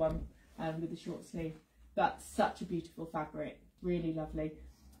the other one with the short sleeve. But such a beautiful fabric, really lovely.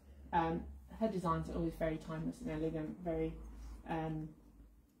 Her designs are always very timeless and elegant, very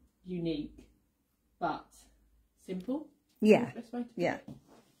unique, but simple. Yeah, Best way to put yeah. it.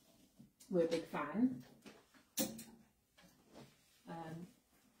 We're a big fan.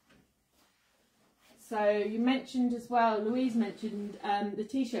 So you mentioned as well, Louise mentioned the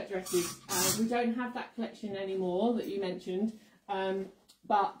t-shirt dresses. We don't have that collection anymore that you mentioned,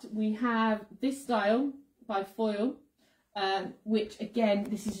 but we have this style by Foil, which again,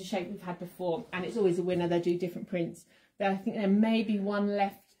 this is a shape we've had before, and it's always a winner. They do different prints. I think there may be one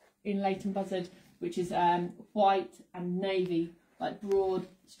left in Leighton Buzzard, which is white and navy, like broad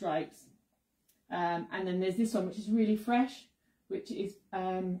stripes. And then there's this one, which is really fresh, which is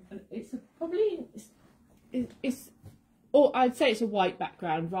or I'd say it's a white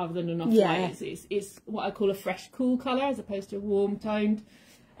background rather than an off-white. Yeah. It's what I call a fresh, cool colour as opposed to a warm toned.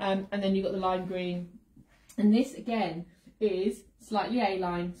 And then you've got the lime green. And this again is slightly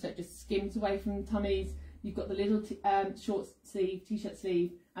A-line, so it just skims away from the tummies. You've got the little short sleeve, t-shirt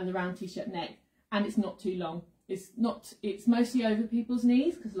sleeve, and the round t-shirt neck, and it's not too long. It's mostly over people's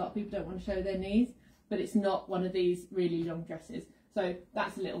knees because a lot of people don't want to show their knees, but it's not one of these really long dresses. So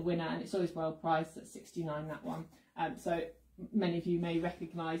that's a little winner, and it's always well priced at £69, that one. So many of you may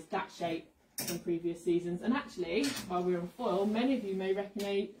recognise that shape from previous seasons, and actually, while we're on Foil, many of you may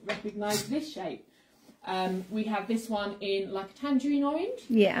recognise this shape. We have this one in like a tangerine orange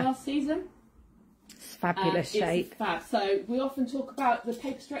last season. It's a fabulous shape. It's fab. So we often talk about the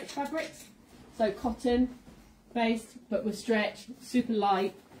paper stretch fabrics, so cotton based but with stretch, super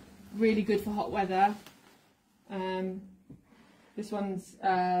light, really good for hot weather. This one's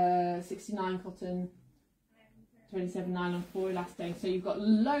 69 cotton, 27 nylon, 4 elastane, so you've got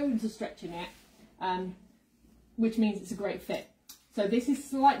loads of stretch in it, which means it's a great fit. So this is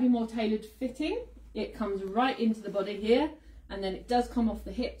slightly more tailored fitting. It comes right into the body here, and then it does come off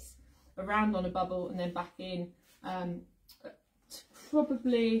the hips, around on a bubble, and then back in.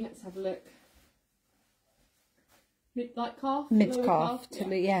 Probably, let's have a look, mid-calf? Mid-calf,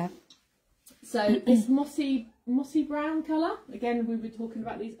 yeah. So this mossy brown colour, again, we were talking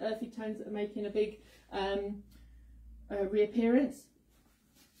about these earthy tones that are making a big reappearance.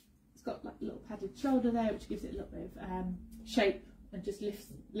 It's got like a little padded shoulder there, which gives it a little bit of shape and just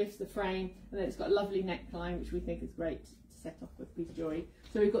lifts the frame, and then it's got a lovely neckline, which we think is great to set off with a piece of jewellery.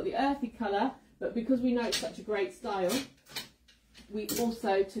 So we've got the earthy colour, but because we know it's such a great style, we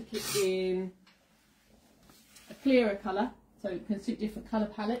also took it in a clearer colour, so it can suit different colour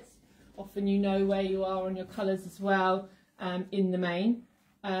palettes. Often you know where you are on your colours as well, in the main.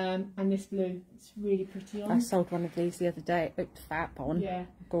 And this blue, it's really pretty on. I sold one of these the other day. It looked fab on. Yeah.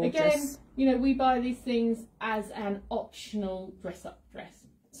 Gorgeous. Again, you know, we buy these things as an optional dress-up dress.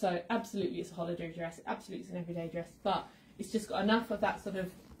 So absolutely it's a holiday dress, absolutely it's an everyday dress, but it's just got enough of that sort of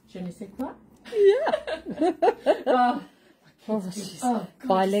je ne sais quoi. Yeah. God,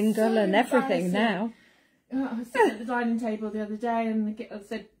 bilingual so and everything now. I was sitting at the dining table the other day and I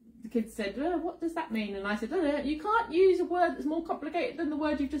said, the kids said, oh, what does that mean? And I said, oh, you can't use a word that's more complicated than the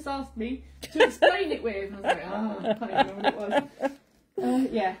word you've just asked me to explain it with. And I was like, oh, I can't even remember what it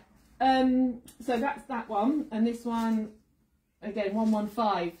was. Yeah. So that's that one. And this one, again,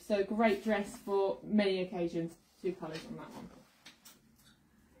 115. So great dress for many occasions. 2 colours on that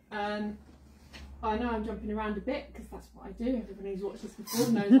one. I know I'm jumping around a bit because that's what I do. Everybody who's watched this before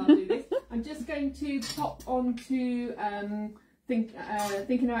knows I do this. I'm just going to pop on to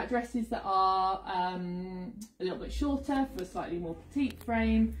thinking about dresses that are a little bit shorter for a slightly more petite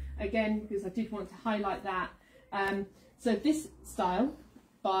frame. Again, because I did want to highlight that. So this style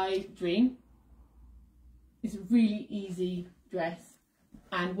by Dream is a really easy dress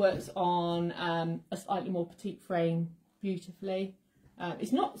and works on a slightly more petite frame beautifully.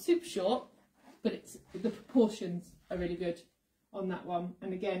 It's not super short, but the proportions are really good on that one.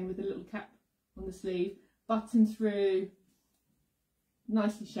 And again, with a little cap on the sleeve, button through,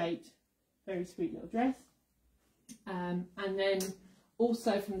 nicely shaped, very sweet little dress. And then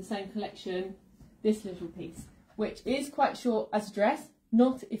also from the same collection, this little piece, which is quite short as a dress,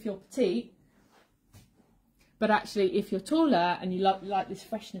 not if you're petite, but actually if you're taller and you like this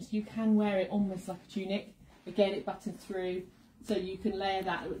freshness, you can wear it almost like a tunic. Again, it buttons through, so you can layer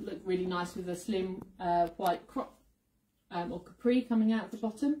that. It would look really nice with a slim white crop or capri coming out at the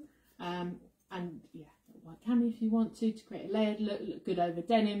bottom, and yeah, white cami if you want to create a layered look good over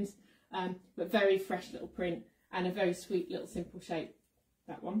denims, but very fresh little print and a very sweet little simple shape,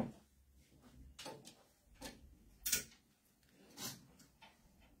 that one.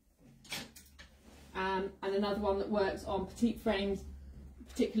 And another one that works on petite frames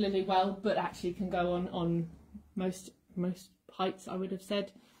particularly well, but actually can go on most heights, I would have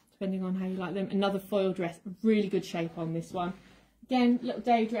said, depending on how you like them. Another foil dress, really good shape on this one. Again, little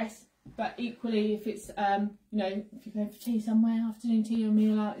day dress, but equally if it's you know, if you're going for tea somewhere, afternoon tea or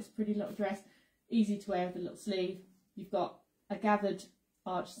meal out, it's a pretty little dress, easy to wear with a little sleeve. You've got a gathered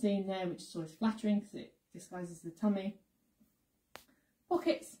arch seam there, which is always flattering because it disguises the tummy.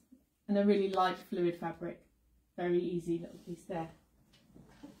 Pockets and a really light fluid fabric, very easy little piece there.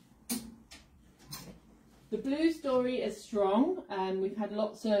 The blue story is strong. We've had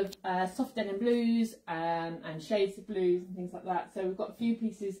lots of soft denim blues and shades of blues and things like that. So we've got a few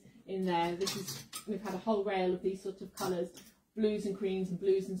pieces in there. We've had a whole rail of these sort of colours, blues and creams and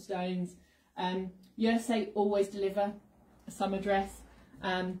blues and stones. Ozai always deliver a summer dress.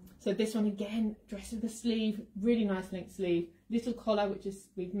 So this one again, dress with a sleeve, really nice length sleeve, little collar, which is,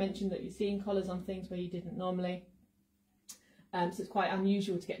 we've mentioned that you're seeing collars on things where you didn't normally. So it's quite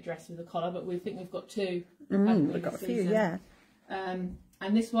unusual to get dressed with a collar, but we think we've got 2. We've got a few, yeah. And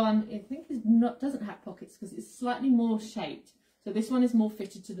this one, I think, doesn't have pockets because it's slightly more shaped. So this one is more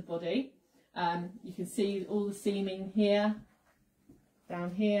fitted to the body. You can see all the seaming here,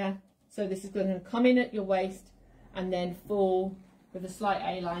 down here. So this is going to come in at your waist and then fall with a slight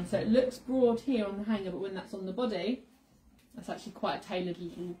A-line. So it looks broad here on the hanger, but when that's on the body, that's actually quite a tailored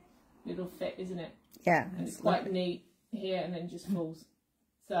little fit, isn't it? Yeah. And it's quite neat here and then just falls.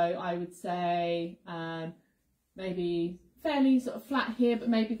 So I would say maybe fairly sort of flat here, but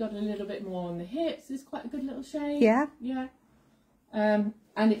maybe got a little bit more on the hips. It's quite a good little shape. Yeah. Yeah. And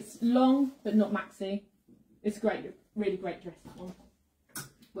it's long but not maxi. It's great, really great dress, that one.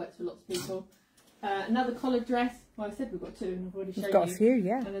 Works for lots of people. Another collared dress. Well, I said we've got 2 and I've already shown you. We've got a few,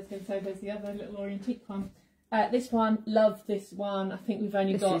 yeah. And there's the other little Orientique one. This one, love this one. I think we've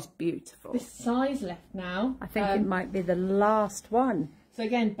only got this is beautiful. This size left now. I think it might be the last one. So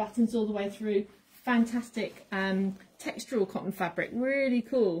again, buttons all the way through. Fantastic textural cotton fabric, really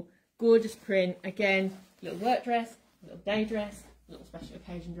cool, gorgeous print. Again, little work dress, little day dress, little special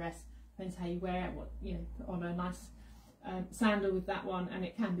occasion dress. Depends how you wear it. Put on a nice sandal with that one, and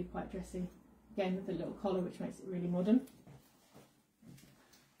it can be quite dressy. Again, with a little collar, which makes it really modern.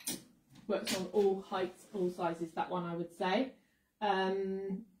 Works on all heights, all sizes, that one I would say.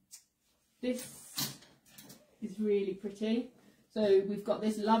 This is really pretty. So we've got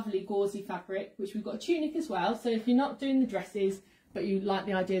this lovely gauzy fabric, which we've got a tunic as well. So if you're not doing the dresses, but you like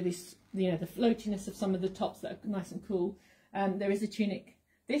the idea of this, you know, the floatiness of some of the tops that are nice and cool, there is a tunic.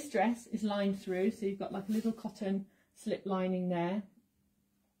 This dress is lined through, so you've got like a little cotton slip lining there.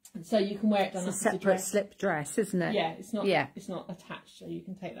 And so you can wear it done it's up a separate slip dress, isn't it? Yeah, it's not. Yeah. It's not attached, so you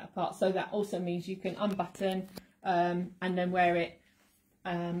can take that apart. So that also means you can unbutton and then wear it.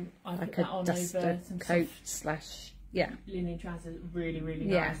 I like put that on over some coat slash linen trousers. Really, really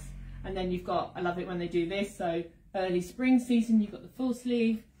nice. And then you've got. I love it when they do this. So early spring season, you've got the full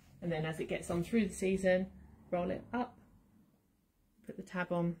sleeve, and then as it gets on through the season, roll it up, put the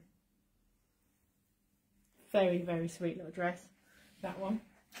tab on. Very, very sweet little dress. That one.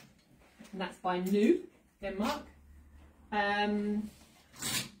 and that's by New, Denmark.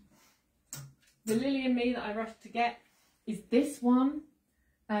 The Lily and Me that I rushed to get is this one.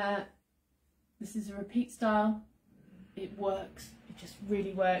 This is a repeat style. It works, it just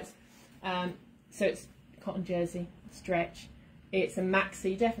really works. So it's cotton jersey, stretch. It's a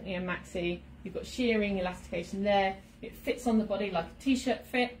maxi, definitely a maxi. You've got shearing, elastication there. It fits on the body like a t-shirt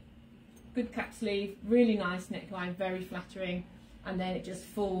fit. Good cap sleeve, really nice neckline, very flattering. And then it just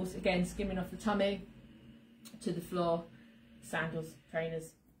falls, again, skimming off the tummy to the floor. Sandals,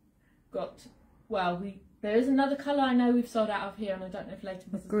 trainers. Got, well, there is another colour I know we've sold out of here, and I don't know if later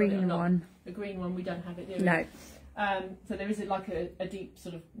has got it or not. One. The green one, we don't have it, do we? No. So there is like a deep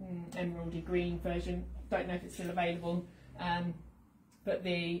sort of emeraldy green version. Don't know if it's still available. But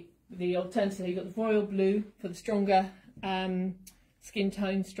the alternative, you've got the royal blue for the stronger skin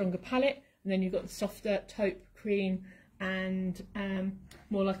tone, stronger palette, and then you've got the softer taupe cream and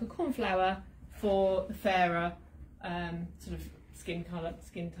more like a cornflower for the fairer sort of skin colour,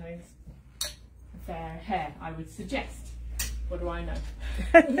 skin tones, fair hair, I would suggest. What do I know?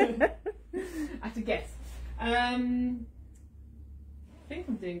 I have to guess. I think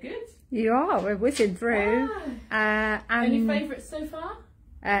I'm doing good. You are, we're whizzing through. Any favourites so far?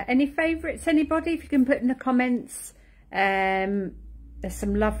 Any favourites, anybody? If you can put in the comments. There's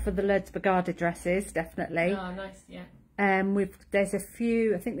some love for the Lurdes Bagada dresses, definitely. Oh, nice, yeah. There's a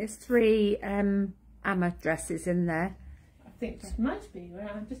few, I think there's 3 Amma dresses in there. I think there might be, where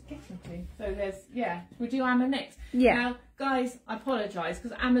I'm just getting to. So there's, yeah, we'll do Amma next. Yeah. Now, guys, I apologise,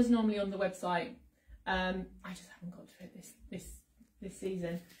 because Amma's normally on the website. I just haven't got to it this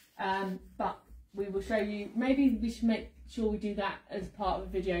season. But we will show you, maybe we should make sure we do that as part of a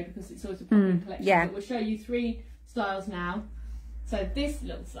video, because it's always a popular collection. Yeah. But we'll show you 3 styles now. So this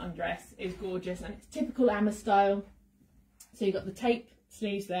little sundress is gorgeous, and it's typical Amma style. So you've got the tape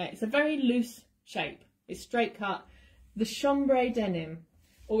sleeves there. It's a very loose shape. It's straight cut. The chambray denim,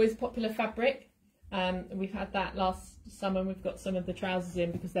 always popular fabric. We've had that last summer, and we've got some of the trousers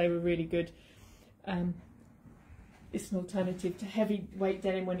in because they were really good. It's an alternative to heavyweight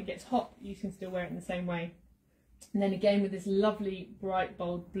denim. When it gets hot, you can still wear it in the same way. And then again with this lovely bright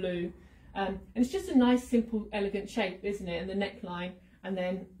bold blue. And it's just a nice, simple, elegant shape, isn't it? And the neckline, and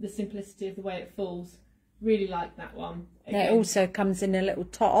then the simplicity of the way it falls. Really like that one. Again. It also comes in a little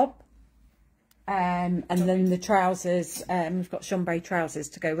top. And then the trousers, we've got chambray trousers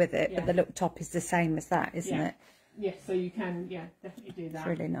to go with it, but the little top is the same as that, isn't it? Yes, so you can, definitely do that.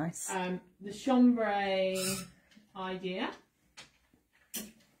 It's really nice. The chambray idea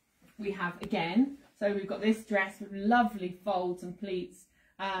we have again. So we've got this dress with lovely folds and pleats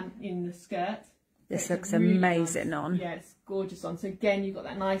in the skirt. This looks really amazing nice. On. Yeah, it's gorgeous on. So again, you've got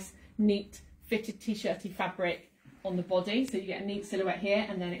that nice, neat, fitted t-shirty fabric on the body. So you get a neat silhouette here,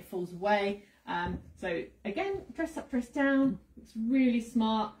 and then it falls away. So again, dress up, dress down. It's really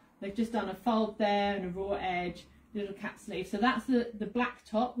smart. They've just done a fold there and a raw edge, little cap sleeve. So that's the black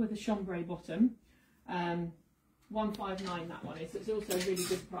top with a chambray bottom. 159 that one is. So it's also a really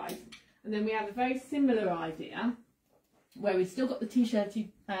good price. And then we have a very similar idea where we've still got the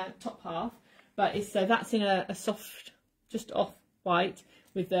t-shirty top half, but it's that's in a soft, just off white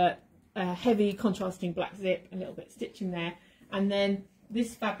with a heavy contrasting black zip, a little bit of stitching there, and then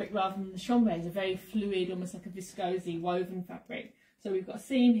this fabric, rather than the chambray, is a very fluid, almost like a viscose woven fabric. So we've got a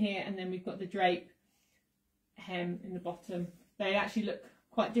seam here, and then we've got the drape hem in the bottom. They actually look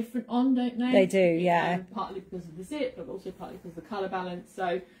quite different on, don't they? They do, yeah. Partly because of the zip, but also partly because of the colour balance.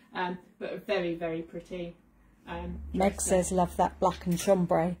 So, but a very, very pretty. Meg says love that black and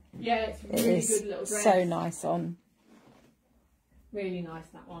chambray. Yeah, it's a really good little dress. So nice on. Really nice,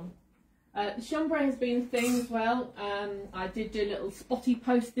 that one. The chambray has been a thing as well. I did do a little spotty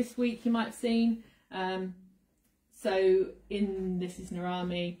post this week, you might have seen. So in This Is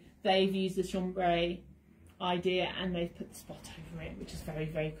Narami, they've used the chambray idea and they've put the spot over it, which is very,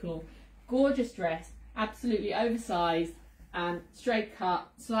 very cool. Gorgeous dress, absolutely oversized, straight cut,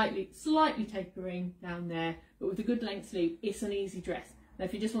 slightly tapering down there, but with a good length sleeve. It's an easy dress. Now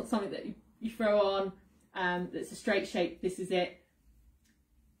if you just want something that you throw on that's a straight shape, this is it.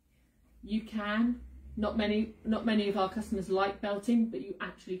 You can. Not many of our customers like belting, but you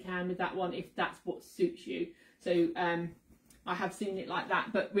actually can with that one if that's what suits you. So I have seen it like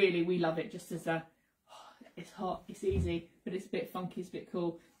that, but really we love it just as a, it's hot, it's easy, but it's a bit funky, it's a bit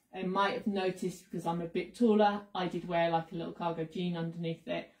cool. I might have noticed, because I'm a bit taller, I did wear like a little cargo jean underneath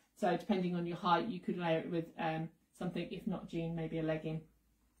it. So depending on your height, you could layer it with something, if not jean, maybe a legging.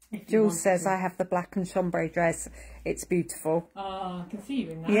 Jules says, I have the black and chambray dress. It's beautiful. Oh, I can see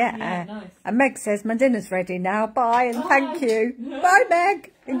you in that. Yeah, nice. And Meg says, my dinner's ready now. Bye and thank you. Bye,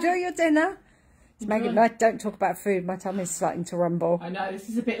 Meg. Enjoy your dinner. It's Megan, don't talk about food. My tummy's starting to rumble. I know, this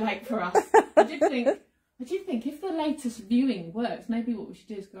is a bit late for us. I did think if the latest viewing works, maybe what we should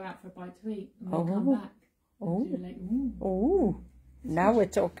do is go out for a bite to eat and then come back. Oh, now we're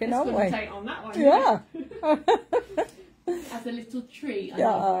talking, aren't we? Take on that one. Yeah. As a little treat. I know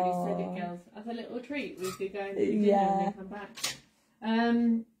I've already said it, girls. As a little treat, we could go and do dinner and then come back.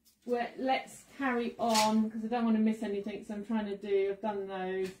 Well, let's carry on because I don't want to miss anything. So I'm trying to do. I've done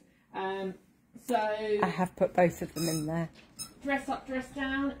those. So I have put both of them in there. Dress up, dress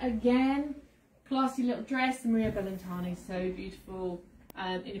down. Again, classy little dress. Maria Bellantani, so beautiful.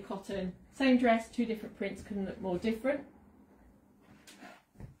 In a cotton. Same dress, two different prints. Couldn't look more different.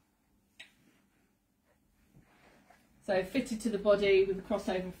 So fitted to the body with a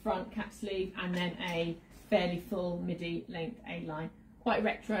crossover front cap sleeve and then a fairly full midi length A-line. Quite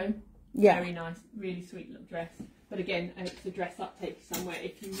retro, very nice, really sweet little dress. But again, it's a dress up, take you somewhere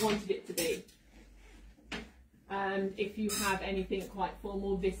if you wanted it to be. And if you have anything quite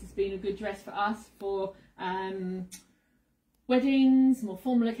formal, this has been a good dress for us for weddings, more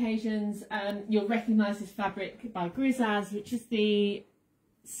formal occasions. You'll recognise this fabric by Grisaz, which is the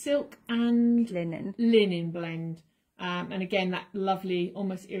silk and linen blend. And again, that lovely,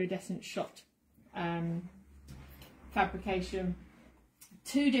 almost iridescent shot fabrication.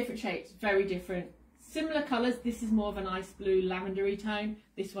 Two different shapes, very different. Similar colours. This is more of an ice blue lavendery tone.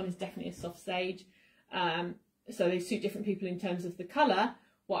 This one is definitely a soft sage. So they suit different people in terms of the colour.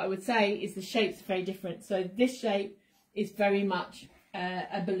 What I would say is the shapes are very different. So this shape is very much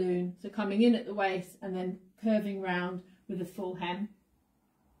a balloon. So coming in at the waist and then curving round with a full hem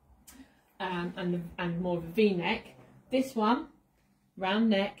and more of a V-neck. This one,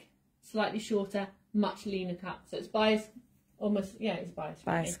 round neck, slightly shorter, much leaner cut. So it's bias, almost, yeah, it's bias.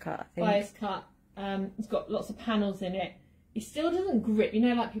 Bias cut, I think. Bias cut. It's got lots of panels in it. It still doesn't grip. You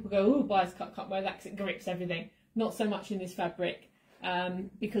know, like people go, oh, bias cut, can't wear that because it grips everything. Not so much in this fabric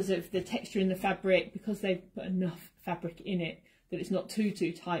because of the texture in the fabric, because they've put enough fabric in it that it's not too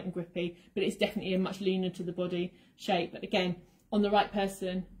tight and grippy. But it's definitely a much leaner to the body shape. But again, on the right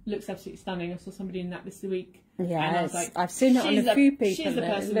person, looks absolutely stunning. I saw somebody in that this week. Yeah, and I was like, I've seen it on a few people. She's the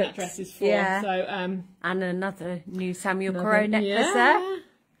person that dress is for. Yeah. So, and another new Samuel Corot necklace there.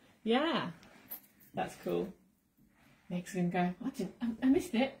 Yeah, that's cool. Meg's gonna go, I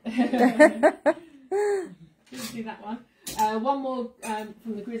missed it. Didn't see that one. One more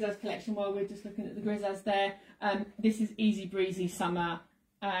from the Grisaz collection while we're just looking at the Grisaz there. This is Easy Breezy Summer,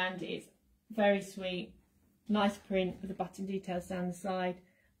 and it's very sweet. Nice print with the button details down the side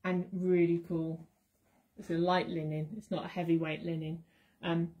and really cool. It's a light linen, it's not a heavyweight linen,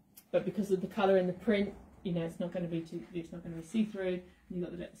 but because of the colour and the print, you know, it's not going to be see-through. You've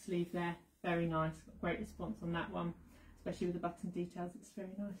got the little sleeve there, very nice. Got great response on that one, especially with the button details. It's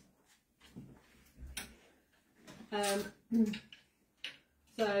very nice.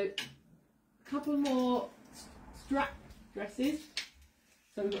 So a couple more strap dresses.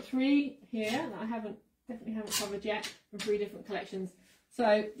 So we've got three here that I definitely haven't covered yet from three different collections.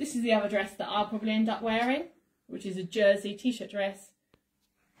 So this is the other dress that I'll probably end up wearing, which is a jersey t-shirt dress,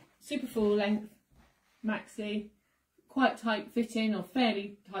 super full length, maxi, quite tight fitting or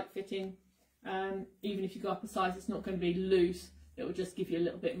fairly tight fitting. Even if you go up a size, it's not going to be loose. It will just give you a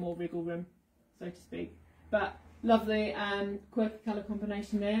little bit more wriggle room, so to speak. But lovely quirky colour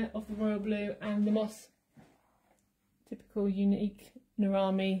combination there of the royal blue and the moss. Typical unique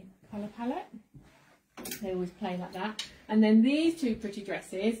Narami colour palette. They always play like that. And then these two pretty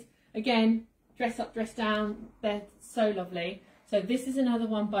dresses, again, dress up, dress down, they're so lovely. So this is another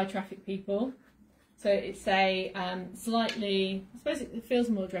one by Traffic People. So it's a slightly, I suppose it feels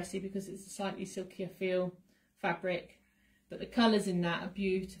more dressy because it's a slightly silkier feel fabric, but the colours in that are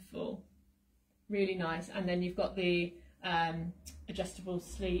beautiful, really nice. And then you've got the adjustable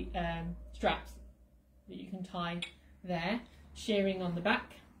sleeve straps that you can tie there, shearing on the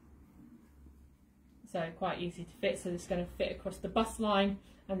back. So quite easy to fit, so it's going to fit across the bust line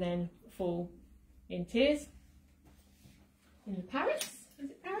and then fall in tiers. And the parrots, is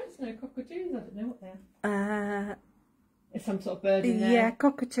it parrots? No, cockatoos, I don't know what they are. There's some sort of bird in there. Yeah,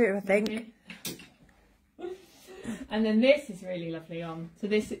 cockatoo, I think. Okay. And then this is really lovely on. So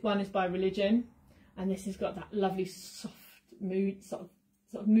this one is by Religion, and this has got that lovely soft mood, sort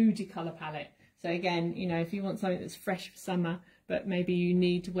of moody colour palette. So again, you know, if you want something that's fresh for summer, but maybe you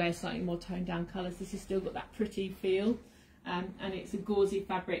need to wear slightly more toned down colours, this has still got that pretty feel. And it's a gauzy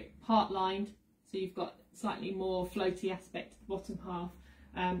fabric, part lined, so you've got slightly more floaty aspect to the bottom half.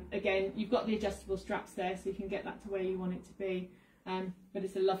 Again, you've got the adjustable straps there, so you can get that to where you want it to be. But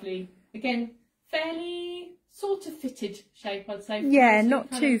it's a lovely, again, fairly sort of fitted shape, I'd say. Yeah,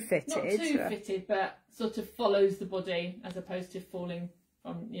 not too fitted. Not too fitted, but sort of follows the body as opposed to falling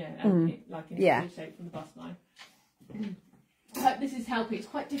from, like in a shape from the bust line. I hope this is helping. It's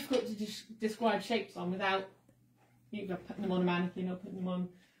quite difficult to describe shapes on without either putting them on a mannequin or putting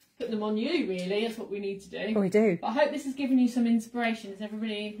them on you, really. That's what we need to do. We do. But I hope this has given you some inspiration. Is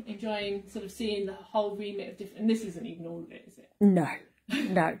everybody enjoying sort of seeing the whole remit of different... And this isn't even all of it, is it? No,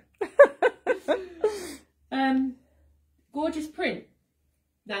 no. Gorgeous print.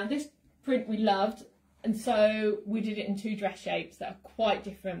 Now, this print we loved, and so we did it in 2 dress shapes that are quite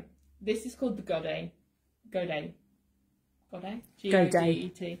different. This is called the Godet. Godet?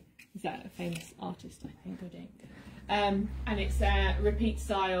 G-O-D-E-T. Is that a famous artist, I think, Godet? And it's a repeat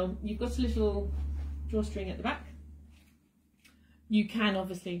style. You've got a little drawstring at the back. You can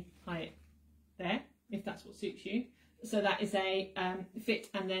obviously tie it there, if that's what suits you. So that is a fit,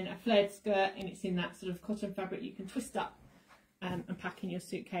 and then a flared skirt, and it's in that sort of cotton fabric you can twist up and pack in your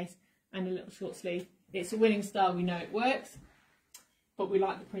suitcase, and a little short sleeve. It's a winning style, we know it works, but we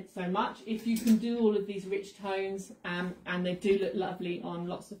like the print so much. If you can do all of these rich tones, and they do look lovely on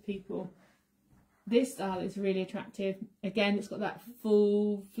lots of people, this style is really attractive. Again, it's got that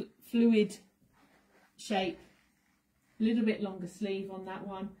full fluid shape, a little bit longer sleeve on that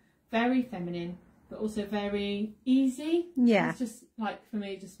one, very feminine, but also very easy. Yeah. It's just like, for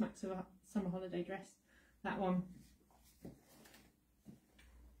me, just smacks of a summer holiday dress, that one.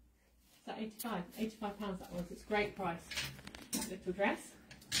 Is that 85 pounds that was. It's a great price, that little dress.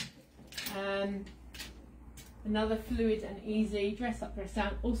 Another fluid and easy dress up, dress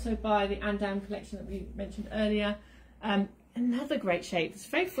down, also by the and down collection that we mentioned earlier. Another great shape. It's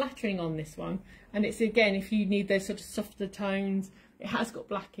very flattering on this one, and it's, again, if you need those sort of softer tones, it has got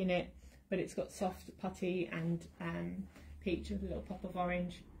black in it, but it's got soft putty and peach with a little pop of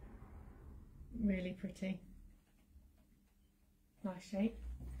orange. Really pretty. Nice shape.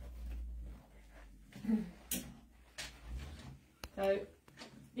 So,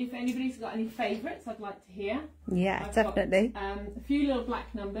 if anybody's got any favourites, I'd like to hear. Yeah, definitely. Got, a few little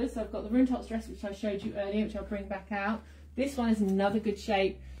black numbers. So I've got the Runtots dress, which I showed you earlier, which I'll bring back out. This one is another good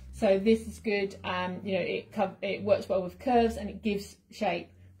shape. So this is good. You know, it works well with curves, and it gives shape,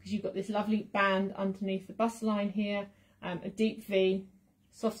 because you've got this lovely band underneath the bust line here, a deep V,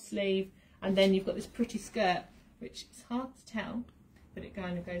 soft sleeve, and then you've got this pretty skirt, which is hard to tell, but it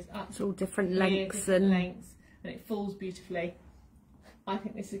kind of goes up. It's all different lengths and it falls beautifully. I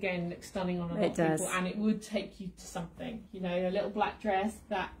think this again looks stunning on a lot of people, and it would take you to something. You know, a little black dress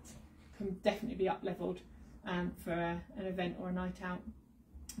that can definitely be up leveled for an event or a night out.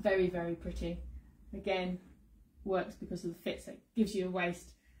 Very, very pretty. Again, works because of the fit, so it gives you a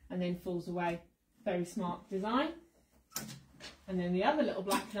waist and then falls away. Very smart design. And then the other little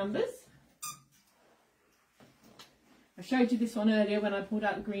black numbers. I showed you this one earlier when I pulled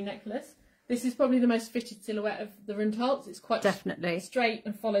out the green necklace. This is probably the most fitted silhouette of the Runtots. It's quite straight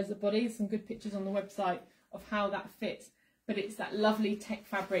and follows the body. There's some good pictures on the website of how that fits. But it's that lovely tech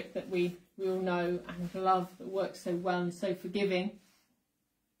fabric that we all know and love, that works so well and so forgiving.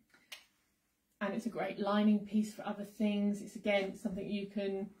 And it's a great lining piece for other things. It's, again, something you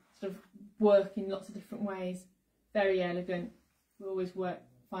can sort of work in lots of different ways. Very elegant. We always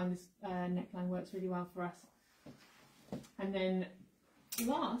find this neckline works really well for us. And then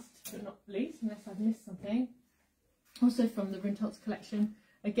last but not least, unless I've missed something, also from the Runtots collection,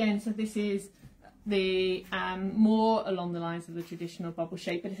 again, so this is the more along the lines of the traditional bubble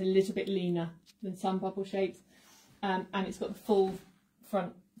shape, but it's a little bit leaner than some bubble shapes, and it's got the full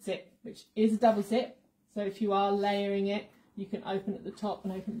front zip, which is a double zip, so if you are layering it, you can open at the top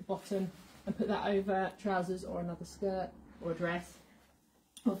and open at the bottom and put that over trousers or another skirt or a dress,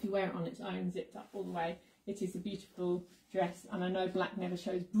 or if you wear it on its own, zipped up all the way. It is a beautiful dress, and I know black never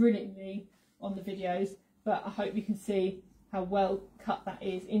shows brilliantly on the videos, but I hope you can see how well cut that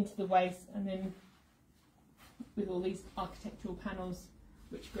is into the waist, and then with all these architectural panels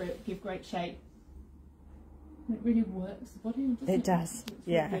which give great shape. It really works the body, doesn't it? It does,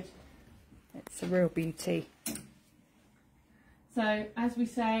 yeah. Really, it's a real beauty. So, as we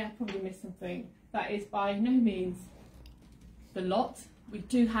say, I probably missed something. That is by no means the lot. We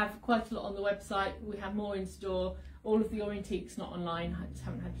do have quite a lot on the website. We have more in store. All of the Orientique's not online. I just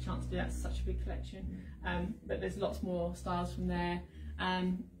haven't had a chance to do that. It's such a big collection. But there's lots more styles from there.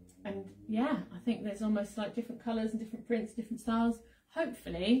 And yeah, I think there's almost like different colours and different prints, different styles.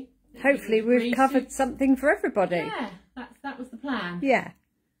 Hopefully we've covered something for everybody. Yeah, that was the plan. Yeah.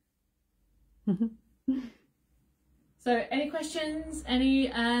 So, any questions? Any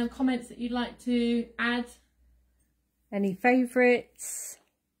comments that you'd like to add? Any favourites?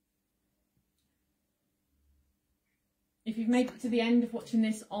 if you've made it to the end of watching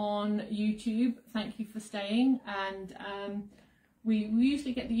this on YouTube, thank you for staying. And we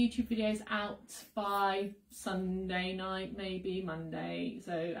usually get the YouTube videos out by Sunday night, maybe Monday.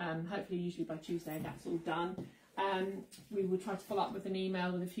 So hopefully usually by Tuesday that's all done. We will try to follow up with an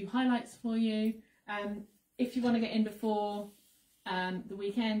email with a few highlights for you. If you want to get in before the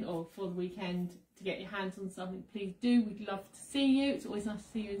weekend or for the weekend to get your hands on something, please do. We'd love to see you. It's always nice to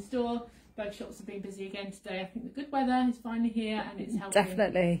see you in store. Both shops have been busy again today. I think the good weather is finally here and it's helping.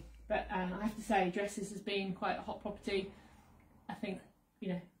 Definitely. But I have to say, dresses has been quite a hot property. I think,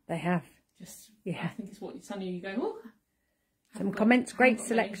 you know. They have. Just, yeah. I think it's what suddenly you go, oh. Some comments, great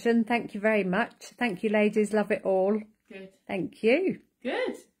selection. Thank you very much. Thank you, ladies. Love it all. Good. Thank you.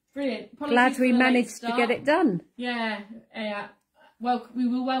 Good. Brilliant. Apologies Glad we managed to get it done. Yeah. Well, we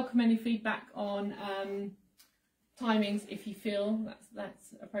will welcome any feedback on timings. If you feel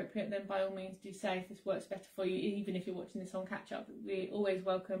that's appropriate, then by all means do say if this works better for you, even if you're watching this on catch up. We're always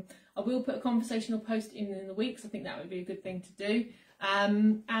welcome. I will put a conversational post in the week, so I think that would be a good thing to do.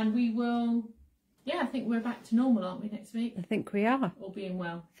 And we will, I think we're back to normal, aren't we, next week? I think we are. All being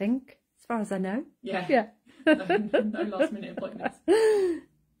well. I think, as far as I know. Yeah. Yeah. No last minute appointments.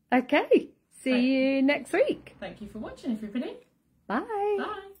 Okay. See you next week. Thank you for watching, everybody. Bye.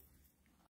 Bye.